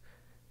sense,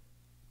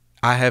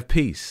 I have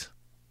peace.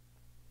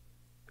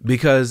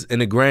 Because in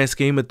the grand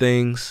scheme of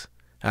things,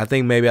 I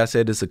think maybe I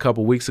said this a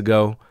couple weeks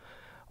ago,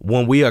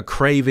 when we are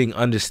craving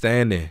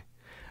understanding,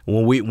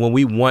 when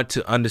we want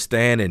to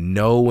understand and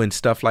know and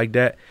stuff like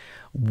that,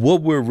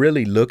 what we're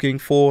really looking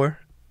for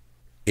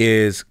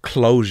is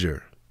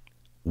closure.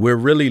 We're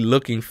really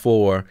looking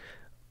for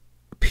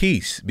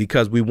peace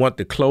because we want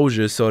the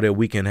closure so that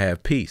we can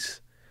have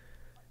peace.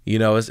 You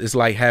know, it's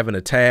like having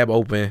a tab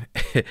open.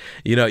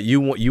 You know,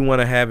 you want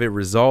to have it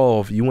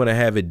resolved. You want to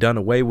have it done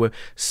away with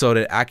so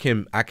that I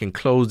can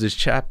close this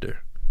chapter,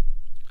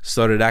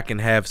 so that I can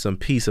have some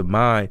peace of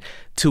mind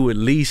to at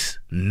least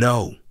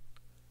know.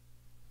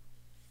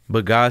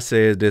 But God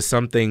says there's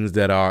some things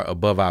that are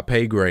above our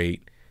pay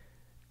grade,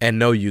 and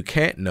no, you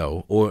can't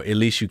know, or at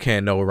least you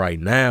can't know right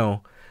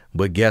now.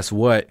 But guess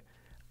what?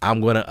 I'm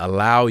going to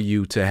allow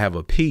you to have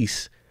a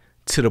peace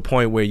to the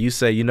point where you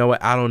say, you know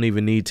what? I don't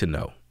even need to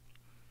know.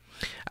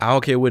 I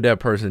don't care what that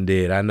person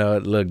did. I know,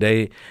 look,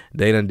 they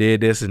done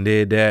did this and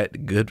did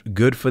that.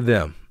 Good for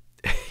them.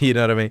 You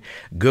know what I mean?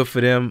 Good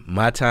for them.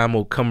 My time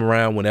will come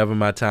around whenever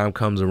my time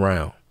comes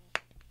around.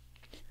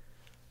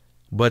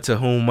 But to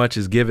whom much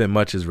is given,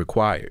 much is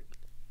required.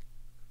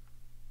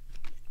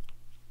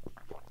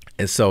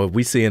 And so if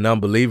we see an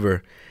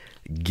unbeliever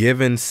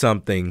given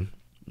something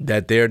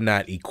that they're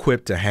not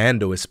equipped to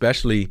handle,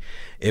 especially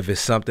if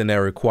it's something that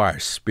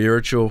requires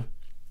spiritual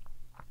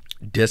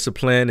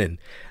discipline and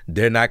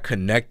they're not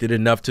connected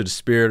enough to the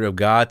Spirit of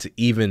God to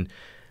even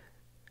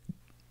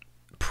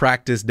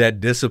practice that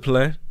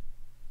discipline,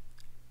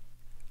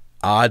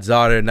 odds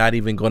are they're not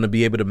even going to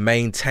be able to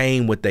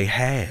maintain what they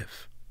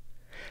have.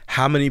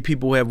 How many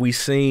people have we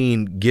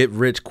seen get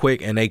rich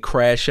quick and they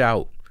crash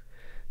out?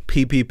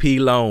 PPP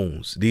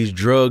loans, these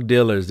drug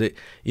dealers, that,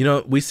 you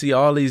know, we see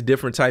all these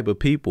different type of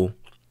people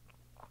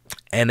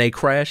and they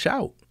crash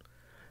out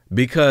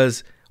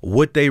because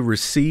what they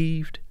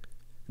received,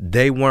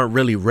 they weren't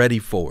really ready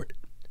for it.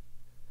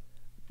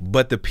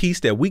 But the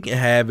peace that we can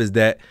have is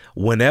that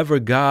whenever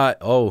God,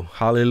 oh,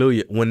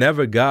 hallelujah,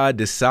 whenever God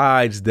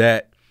decides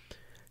that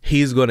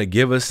he's going to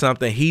give us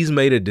something, he's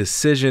made a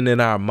decision in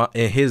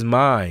his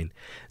mind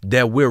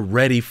that we're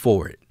ready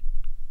for it.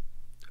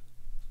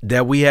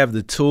 That we have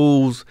the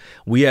tools,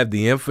 we have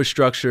the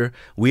infrastructure,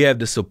 we have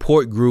the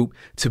support group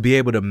to be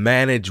able to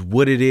manage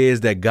what it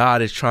is that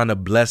God is trying to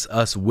bless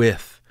us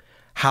with.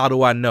 How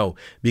do I know?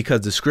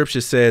 Because the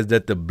scripture says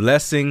that the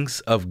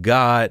blessings of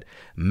God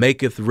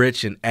maketh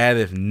rich and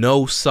addeth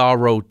no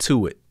sorrow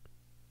to it.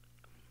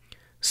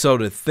 So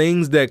the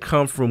things that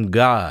come from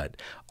God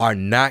are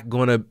not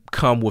going to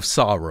come with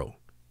sorrow.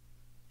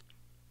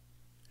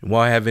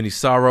 Won't have any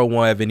sorrow,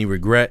 won't have any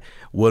regret.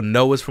 We'll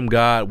know it's from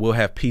God. We'll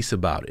have peace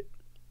about it.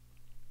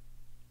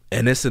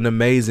 And it's an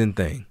amazing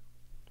thing.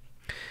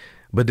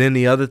 But then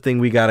the other thing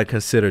we got to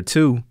consider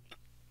too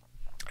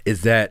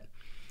is that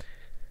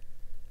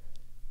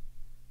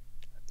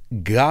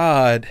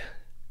God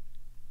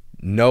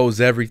knows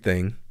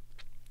everything.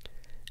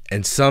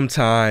 And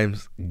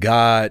sometimes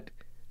God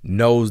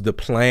knows the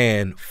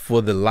plan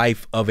for the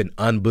life of an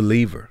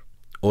unbeliever,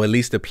 or at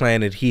least the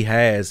plan that he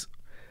has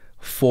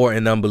for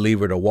an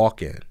unbeliever to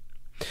walk in.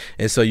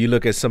 And so you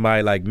look at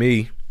somebody like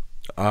me,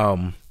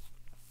 I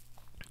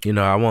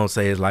won't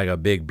say it's like a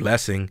big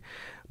blessing,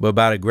 but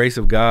by the grace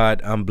of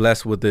God, I'm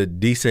blessed with a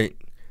decent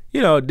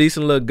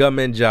little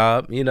government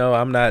job.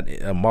 I'm not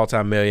a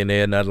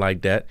multimillionaire, nothing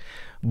like that,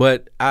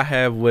 but I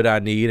have what I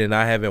need and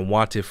I haven't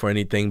wanted for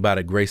anything by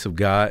the grace of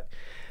God.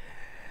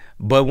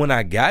 But when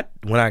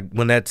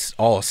that's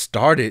all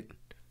started,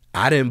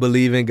 I didn't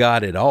believe in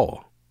God at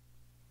all.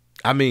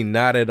 I mean,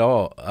 not at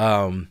all.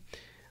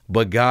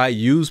 But God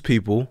used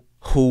people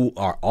who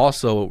are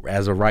also,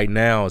 as of right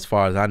now, as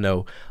far as I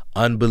know,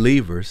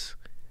 unbelievers,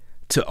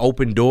 to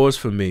open doors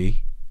for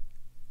me.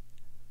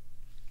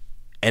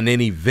 And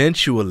then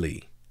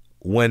eventually,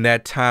 when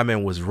that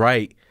timing was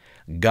right,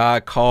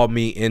 God called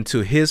me into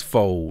his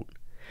fold.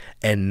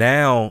 And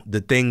now the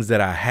things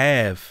that I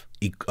have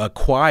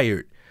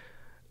acquired,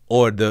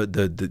 or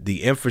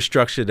the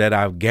infrastructure that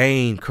I've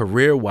gained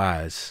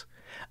career-wise,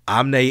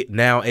 I'm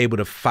now able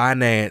to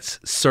finance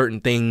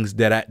certain things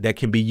that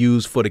can be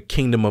used for the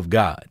kingdom of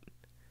God.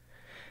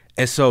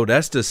 And so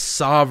that's the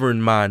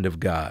sovereign mind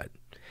of God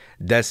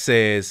that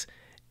says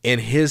in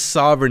his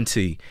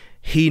sovereignty,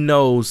 he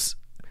knows,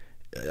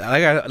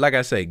 like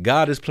I say,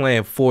 God is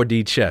playing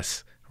 4D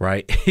chess,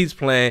 right? He's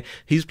playing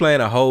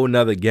a whole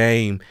nother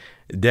game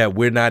that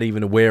we're not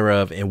even aware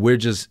of. And we're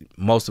just,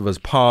 most of us,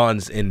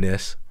 pawns in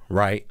this,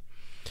 right?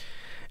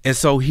 And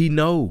so he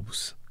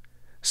knows.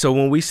 So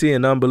when we see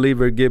an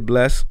unbeliever get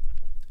blessed,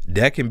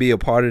 that can be a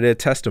part of their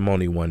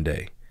testimony one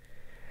day.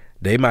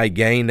 They might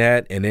gain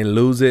that and then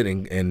lose it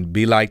and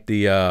be like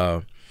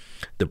the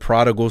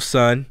prodigal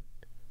son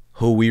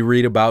who we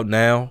read about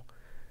now,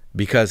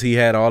 because he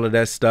had all of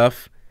that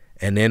stuff.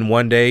 And then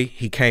one day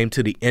he came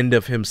to the end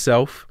of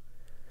himself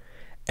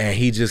and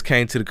he just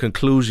came to the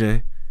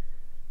conclusion,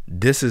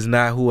 this is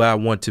not who I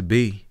want to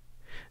be.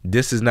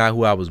 This is not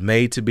who I was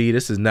made to be.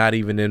 This is not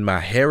even in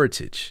my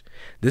heritage.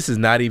 This is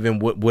not even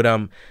what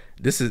I'm,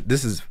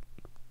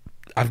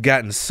 I've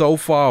gotten so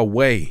far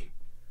away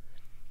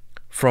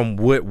from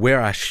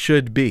where I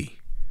should be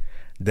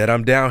that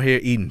I'm down here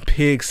eating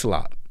pig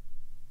slop.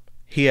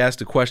 He asked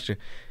the question,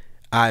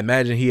 I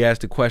imagine he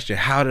asked the question,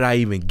 how did I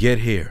even get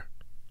here?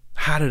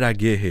 How did I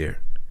get here?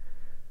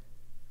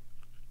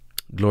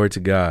 Glory to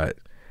God.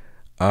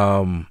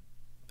 And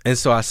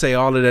so I say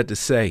all of that to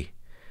say,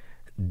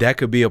 that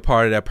could be a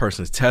part of that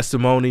person's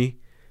testimony.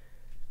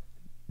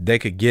 They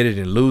could get it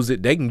and lose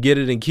it. They can get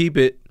it and keep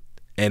it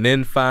and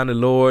then find the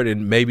Lord,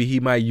 and maybe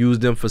he might use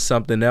them for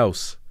something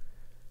else.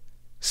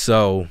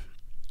 So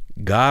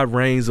God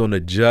reigns on the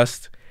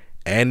just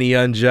and the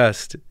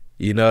unjust.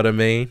 You know what I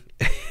mean?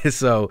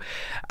 So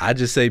I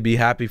just say be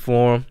happy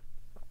for him.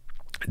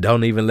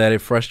 Don't even let it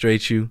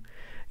frustrate you.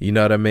 You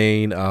know what I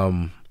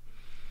mean?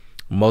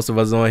 Most of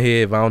us on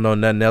here, if I don't know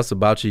nothing else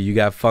about you, you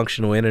got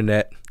functional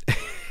internet.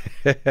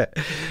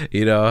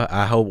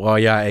 I hope all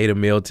y'all ate a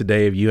meal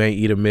today. If you ain't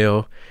eat a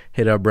meal,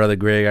 hit up Brother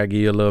Greg. I'll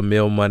give you a little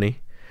meal money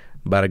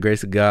by the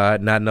grace of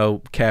God. Not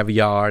no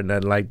caviar,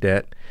 nothing like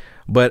that.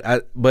 But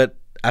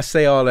I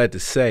say all that to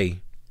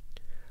say,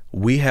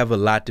 we have a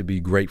lot to be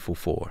grateful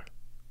for.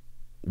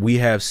 We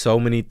have so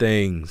many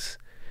things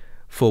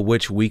for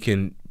which we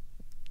can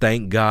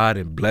thank God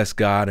and bless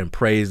God and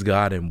praise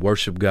God and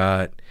worship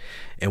God.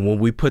 And when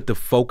we put the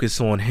focus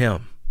on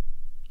him,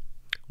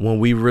 when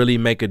we really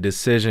make a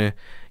decision,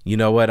 you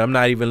know what? I'm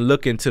not even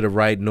looking to the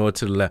right nor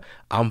to the left.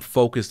 I'm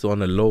focused on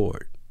the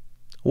Lord.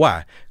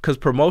 Why? Because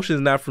promotion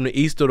is not from the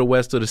east or the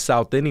west or the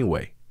south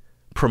anyway.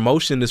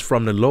 Promotion is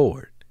from the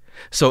Lord.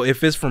 So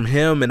if it's from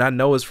him and I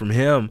know it's from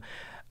him,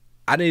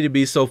 I need to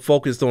be so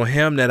focused on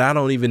him that I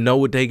don't even know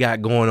what they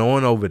got going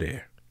on over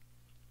there.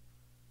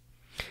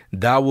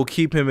 Thou will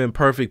keep him in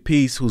perfect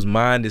peace whose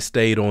mind is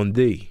stayed on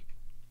thee.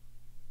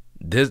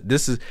 This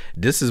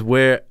is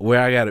where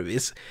I gotta,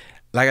 it's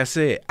like I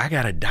said, I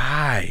gotta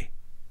die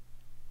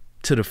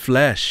to the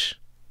flesh.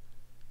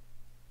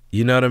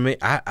 You know what I mean?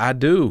 I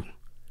do.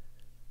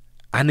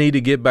 I need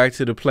to get back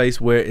to the place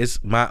where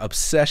it's my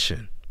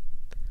obsession.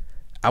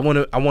 I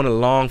want to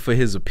long for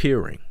his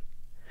appearing.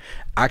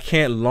 I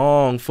can't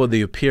long for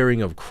the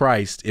appearing of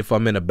Christ if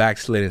I'm in a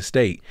backslidden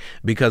state,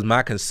 because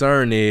my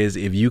concern is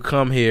if you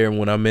come here and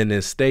when I'm in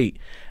this state,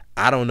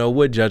 I don't know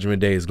what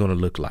judgment day is going to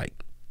look like.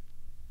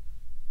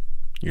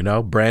 You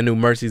know, brand new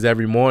mercies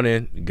every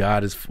morning.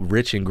 God is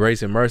rich in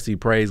grace and mercy.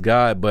 Praise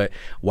God. But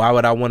why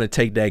would I want to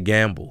take that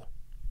gamble?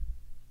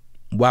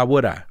 Why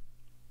would I?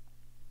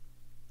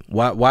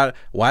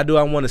 Why do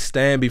I want to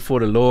stand before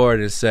the Lord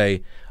and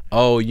say,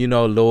 oh,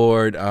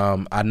 Lord,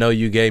 I know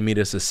you gave me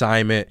this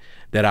assignment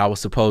that I was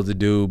supposed to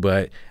do,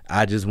 but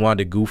I just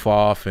wanted to goof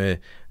off and,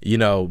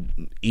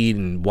 eat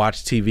and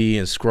watch TV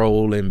and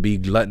scroll and be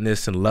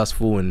gluttonous and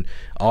lustful and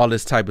all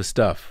this type of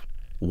stuff.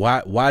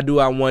 Why do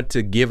I want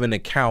to give an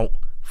account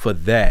for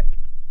that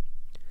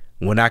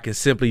when I can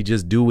simply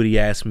just do what he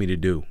asked me to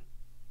do?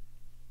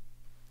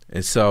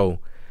 And so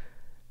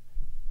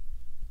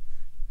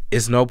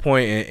it's no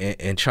point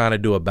in trying to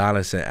do a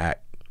balancing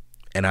act.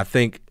 And I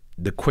think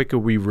the quicker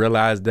we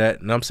realize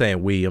that, and I'm saying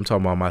I'm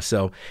talking about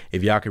myself.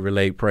 If y'all can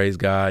relate, praise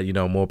God,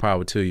 more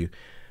power to you.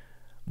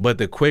 But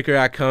the quicker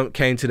I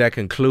came to that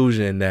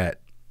conclusion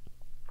that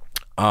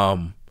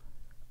I'm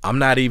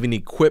not even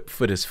equipped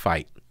for this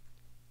fight.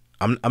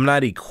 I'm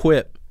not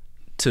equipped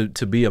to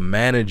be a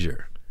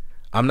manager.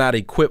 I'm not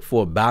equipped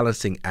for a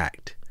balancing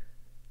act.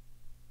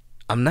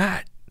 I'm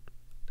not.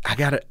 I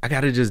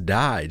gotta just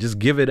die. Just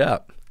give it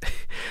up.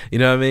 You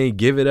know what I mean?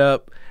 Give it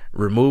up,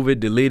 remove it,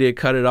 delete it,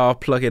 cut it off,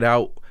 pluck it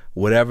out,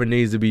 whatever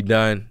needs to be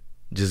done,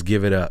 just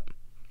give it up.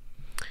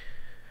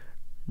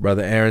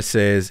 Brother Aaron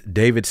says,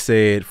 David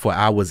said, for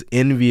I was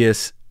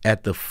envious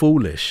at the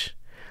foolish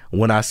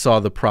when I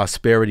saw the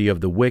prosperity of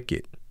the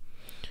wicked.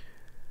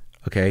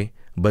 Okay.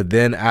 But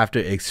then after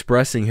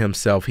expressing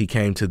himself, he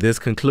came to this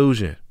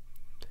conclusion.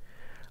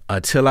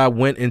 Until I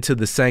went into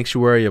the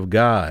sanctuary of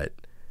God,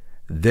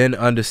 then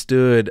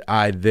understood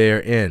I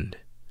their end.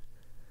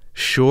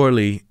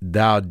 Surely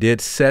thou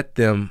didst set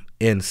them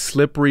in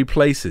slippery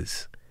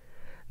places.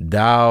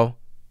 Thou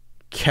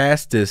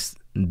castest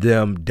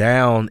them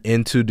down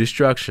into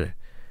destruction.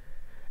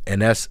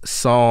 And that's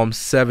Psalm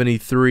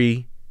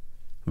 73,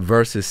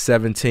 verses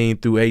 17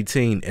 through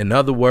 18. In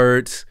other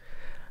words,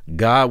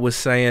 God was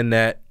saying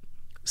that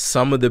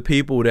some of the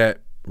people that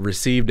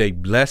received a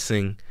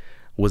blessing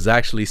was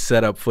actually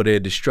set up for their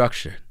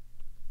destruction.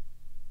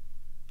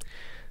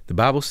 The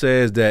Bible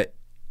says that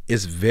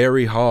it's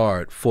very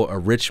hard for a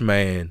rich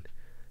man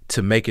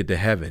to make it to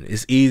heaven.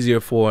 It's easier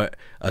for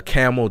a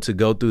camel to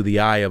go through the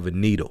eye of a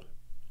needle.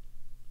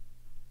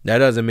 That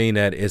doesn't mean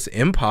that it's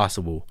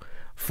impossible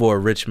for a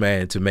rich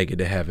man to make it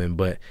to heaven,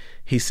 but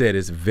he said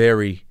it's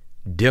very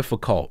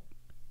difficult.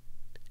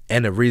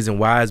 And the reason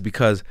why is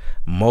because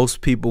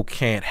most people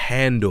can't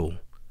handle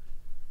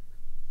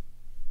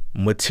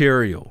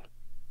material.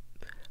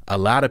 A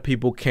lot of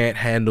people can't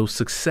handle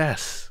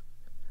success.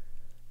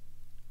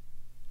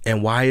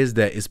 And why is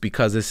that? It's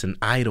because it's an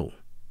idol.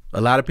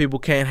 A lot of people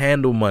can't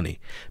handle money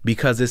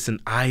because it's an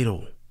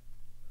idol.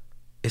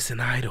 It's an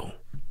idol.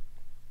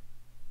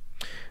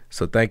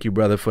 So thank you,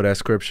 brother, for that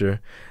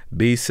scripture.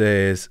 B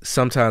says,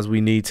 sometimes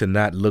we need to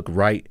not look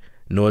right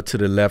nor to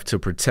the left to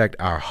protect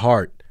our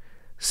heart.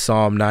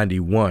 Psalm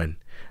 91.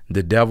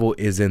 The devil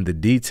is in the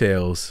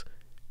details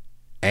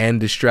and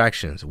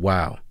distractions.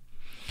 Wow.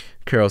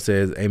 Carol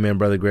says, amen,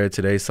 Brother Greg.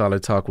 Today's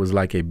Solid Talk was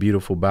like a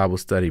beautiful Bible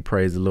study.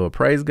 Praise the Lord.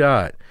 Praise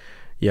God.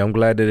 Yeah, I'm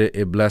glad that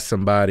it blessed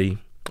somebody.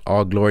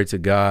 All glory to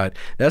God.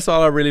 That's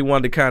all I really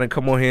wanted to kind of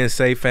come on here and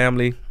say,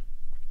 family.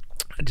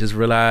 I just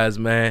realized,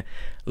 man,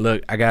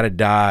 look, I got to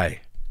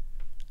die.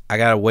 I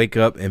got to wake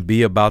up and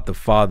be about the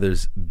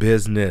Father's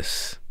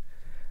business.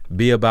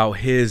 Be about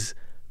his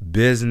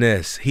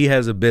business. He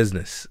has a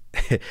business.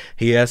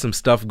 He has some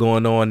stuff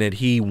going on that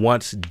he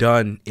wants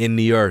done in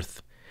the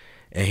earth.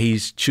 And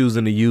he's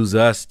choosing to use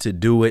us to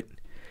do it.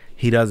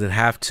 He doesn't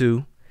have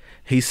to.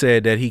 He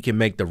said that he can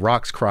make the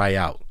rocks cry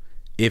out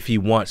if he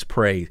wants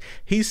praise.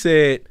 He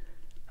said,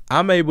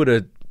 I'm able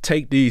to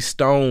take these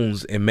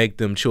stones and make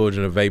them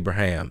children of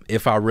Abraham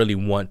if I really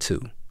want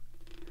to.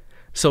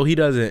 So he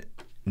doesn't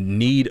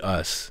need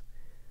us.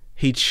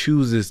 He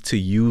chooses to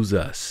use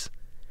us.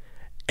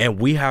 And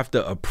we have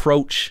to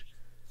approach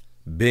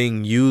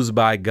being used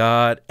by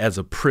God as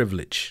a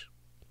privilege.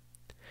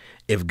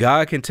 If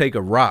God can take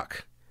a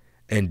rock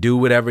and do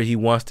whatever he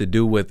wants to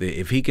do with it,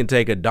 if he can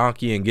take a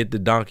donkey and get the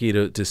donkey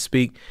to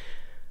speak,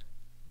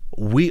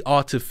 we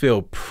ought to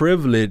feel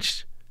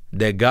privileged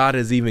that God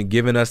has even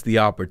given us the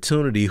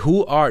opportunity.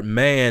 Who art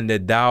man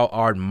that thou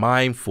art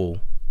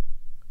mindful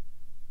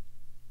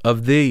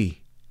of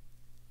thee?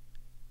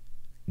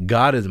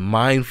 God is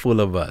mindful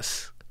of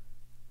us.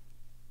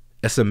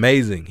 It's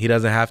amazing. He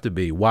doesn't have to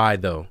be. Why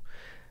though?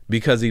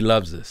 Because he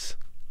loves us.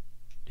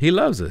 He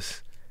loves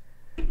us.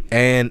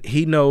 And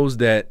he knows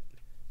that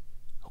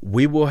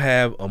we will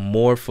have a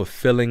more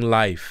fulfilling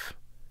life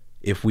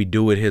if we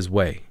do it his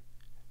way.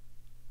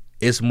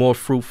 It's more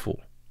fruitful.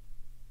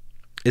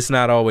 It's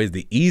not always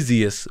the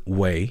easiest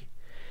way.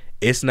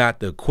 It's not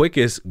the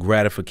quickest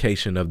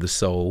gratification of the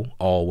soul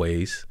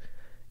always,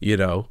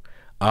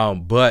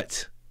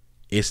 but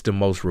it's the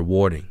most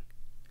rewarding.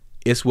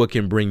 It's what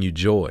can bring you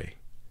joy.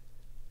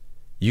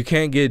 You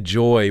can't get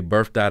joy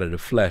birthed out of the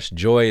flesh.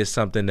 Joy is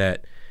something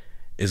that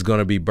is going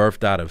to be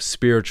birthed out of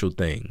spiritual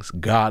things,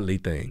 godly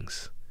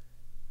things,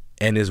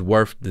 and is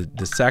worth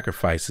the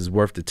sacrifice, is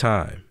worth the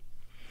time.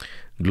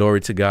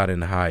 Glory to God in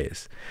the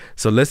highest.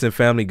 So listen,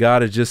 family,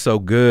 God is just so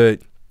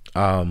good.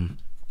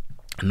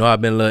 I know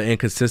I've been a little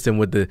inconsistent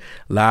with the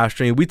live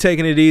stream. We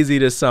taking it easy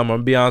this summer. I'm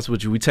gonna be honest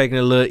with you. We taking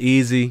it a little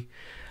easy.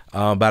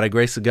 By the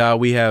grace of God,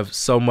 we have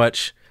so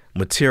much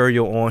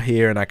material on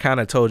here, and I kind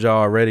of told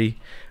y'all already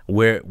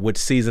which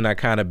season I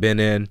kind of been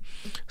in.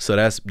 So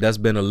that's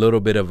been a little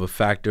bit of a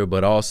factor,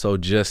 but also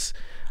just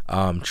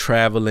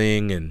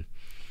traveling and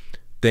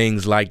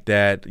things like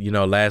that. You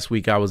know, last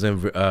week I was in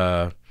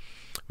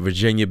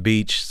Virginia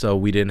Beach, so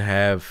we didn't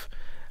have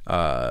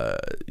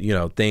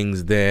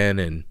things then.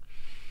 And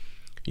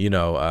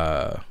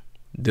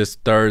this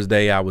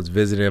Thursday I was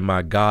visiting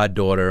my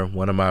goddaughter.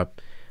 One of my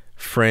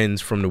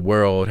friends from the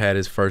world had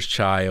his first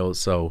child,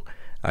 so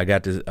I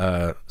got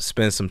to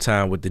spend some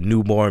time with the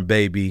newborn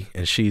baby,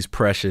 and she's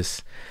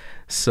precious.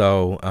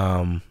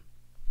 So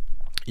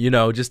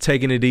just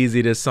taking it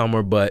easy this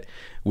summer, but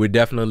we're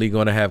definitely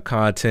going to have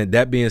content.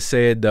 That being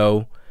said,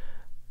 though,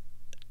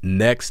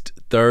 next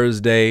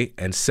Thursday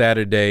and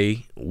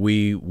Saturday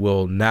we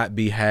will not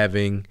be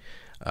having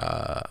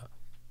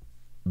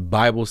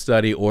Bible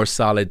study or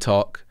solid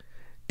talk.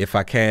 If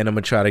I can, I'm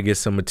gonna try to get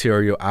some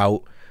material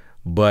out,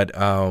 but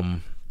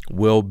I'll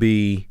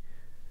be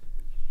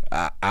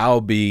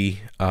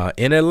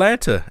in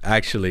Atlanta,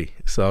 actually.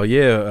 So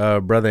yeah,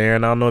 Brother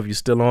Aaron, I don't know if you're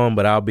still on,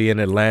 but I'll be in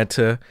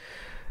Atlanta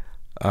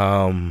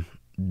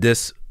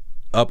this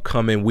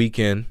upcoming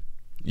weekend,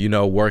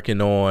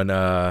 working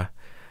on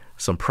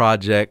some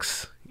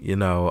projects,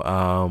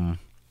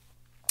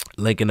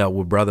 linking up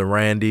with Brother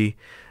Randy.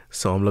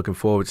 So I'm looking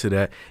forward to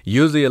that.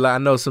 Usually, I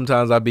know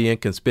sometimes I be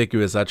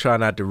inconspicuous. I try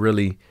not to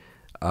really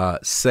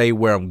say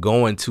where I'm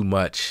going too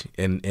much.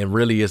 And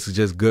really, it's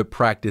just good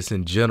practice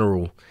in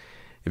general.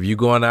 If you're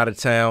going out of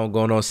town,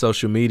 going on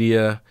social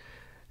media,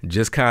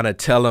 just kind of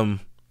tell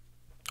them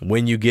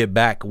when you get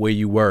back where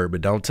you were.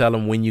 But don't tell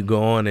them when you're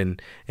going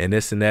and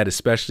this and that,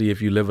 especially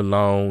if you live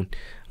alone.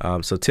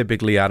 So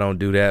typically, I don't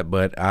do that.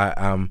 But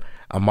I'm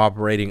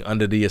operating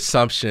under the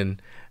assumption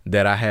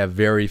that I have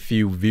very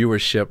few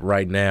viewership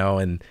right now,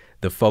 and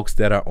the folks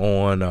that are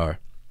on are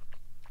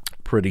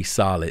pretty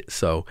solid.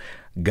 So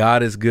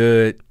God is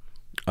good.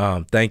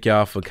 Thank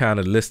y'all for kind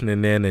of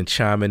listening in and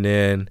chiming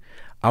in.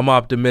 I'm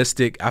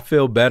optimistic. I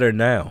feel better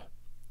now.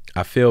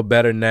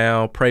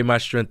 Pray my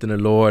strength in the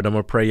Lord. I'm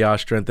going to pray y'all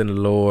strength in the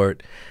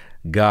Lord.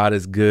 God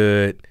is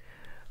good.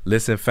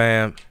 Listen,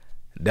 fam,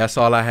 that's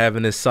all I have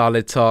in this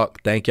solid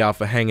talk. Thank y'all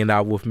for hanging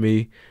out with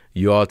me.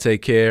 You all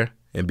take care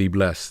and be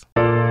blessed.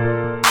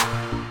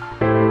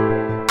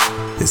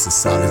 This is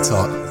Solid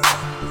Talk.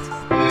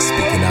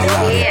 Speaking out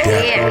loud in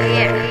depth.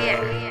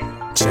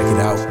 Check it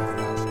out.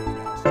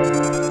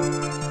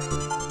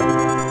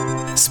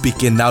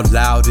 Speaking out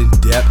loud in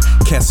depth.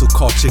 Cancel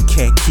culture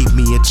can't keep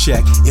me in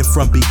check. And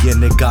from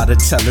beginning, gotta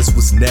tell us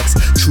what's next.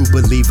 True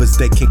believers,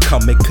 they can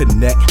come and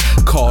connect.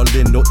 Call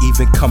in or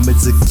even come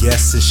as a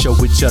guest and show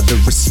each other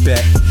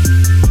respect.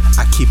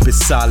 I keep it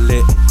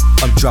solid.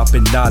 I'm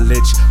dropping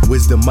knowledge,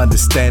 wisdom,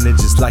 understanding,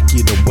 just like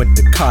you done went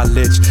to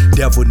college.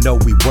 Devil know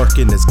we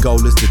working, his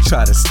goal is to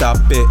try to stop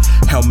it.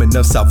 Helmet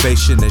of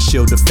salvation and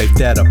shield of faith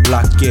that'll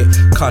block it.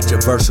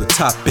 Controversial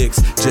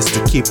topics, just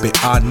to keep it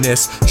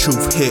honest.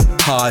 Truth hit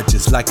hard,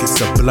 just like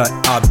it's a blunt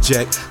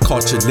object.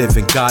 Culture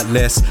living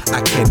godless,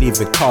 I can't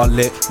even call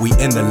it. We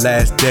in the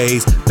last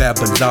days,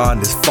 Babylon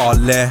is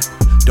falling.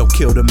 Don't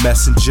kill the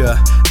messenger,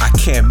 I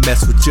can't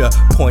mess with ya.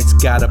 Points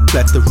got a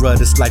plethora,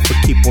 this life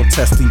will keep on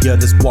testing ya.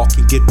 This walk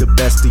can get the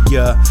best of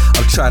ya.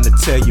 I'm trying to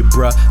tell you,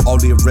 bruh,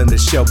 only a remnant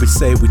shall be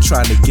saved. We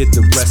trying to get the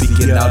rest of ya.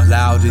 Speaking out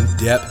loud in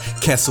depth,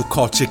 cancel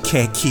culture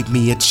can't keep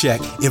me in check.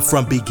 And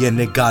from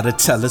beginning, gotta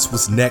tell us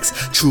what's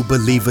next. True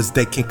believers,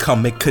 they can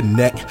come and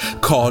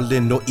connect. Call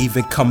in or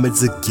even come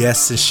as a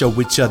guest and show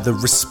each other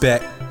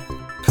respect.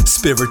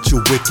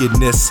 Spiritual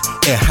wickedness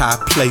in high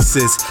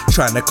places,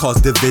 trying to cause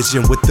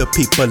division with the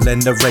people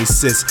and the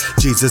races.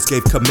 Jesus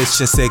gave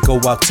commission, say go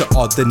out to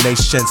all the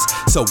nations.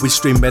 So we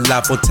stream it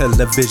live on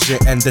television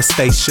and the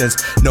stations.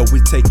 No, we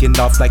taking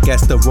off like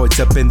asteroids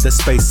up in the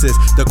spaces.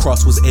 The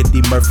cross was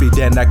Eddie Murphy,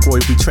 Dan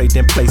Aykroyd, we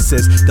trading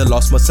places. The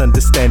lost must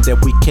understand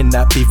that we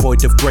cannot be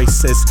void of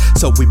graces.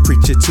 So we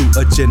preach it to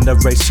a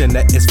generation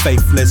that is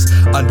faithless.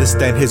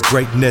 Understand his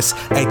greatness,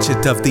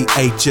 ancient of the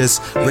ages.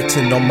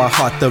 Written on my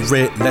heart, the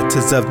red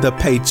letters of the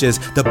pages.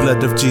 The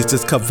blood of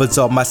Jesus covers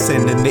all my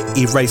sin and it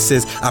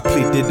erases. I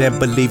plead it and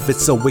believe it,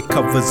 so it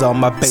covers all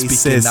my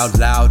bases. Speaking out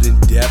loud in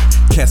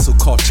depth, cancel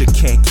culture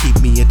can't keep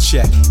me in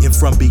check. And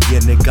from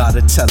beginning,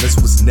 gotta tell us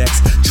what's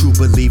next. True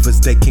believers,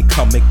 they can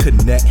come and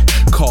connect.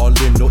 Call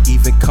in or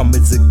even come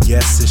as a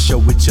guest and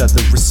show each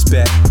other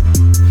respect.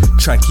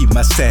 Try and keep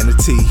my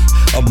sanity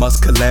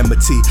amongst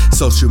calamity.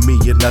 Social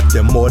media,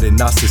 nothing more than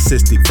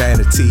narcissistic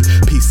vanity.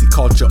 PC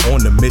culture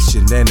on a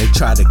mission and they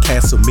try to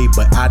cancel me,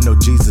 but I know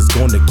Jesus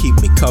gonna keep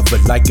me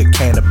covered like a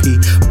canopy.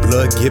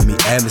 Blood give me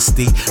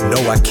fantasy.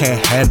 No, I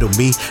can't handle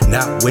me,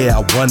 not where I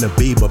wanna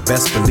be, but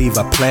best believe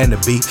I plan to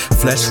be.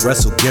 Flesh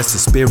wrestle against the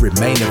spirit,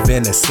 main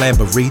event and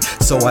slamboree.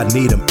 So I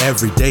need them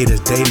every day,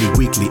 that's daily,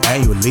 weekly,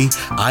 annually.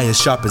 Iron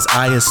sharp as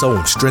iron, so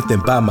I'm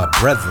strengthened by my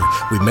brethren.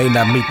 We may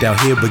not meet down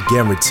here, but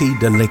guaranteed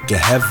the link in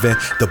heaven.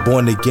 The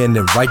born again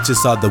and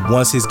righteous are the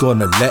ones he's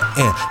gonna let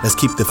in. Let's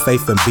keep the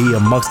faith and be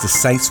amongst the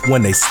saints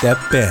when they step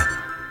in.